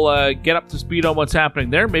 so we'll get up to speed on what's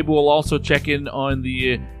happening there. Maybe we'll also check in on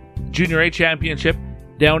the Junior A Championship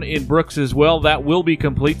down in Brooks as well. That will be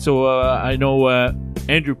complete, so I know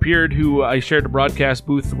Andrew Peard, who I shared a broadcast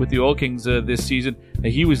booth with the Oil Kings this season,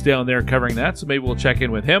 he was down there covering that, so maybe we'll check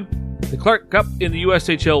in with him. The Clark Cup in the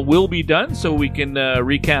USHL will be done, so we can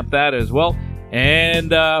recap that as well. And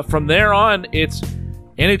from there on, it's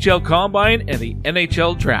NHL Combine and the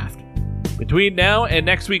NHL Draft. Between now and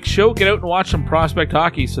next week's show, get out and watch some prospect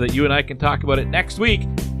hockey so that you and I can talk about it next week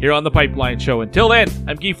here on The Pipeline Show. Until then,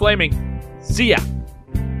 I'm Guy Flaming. See ya.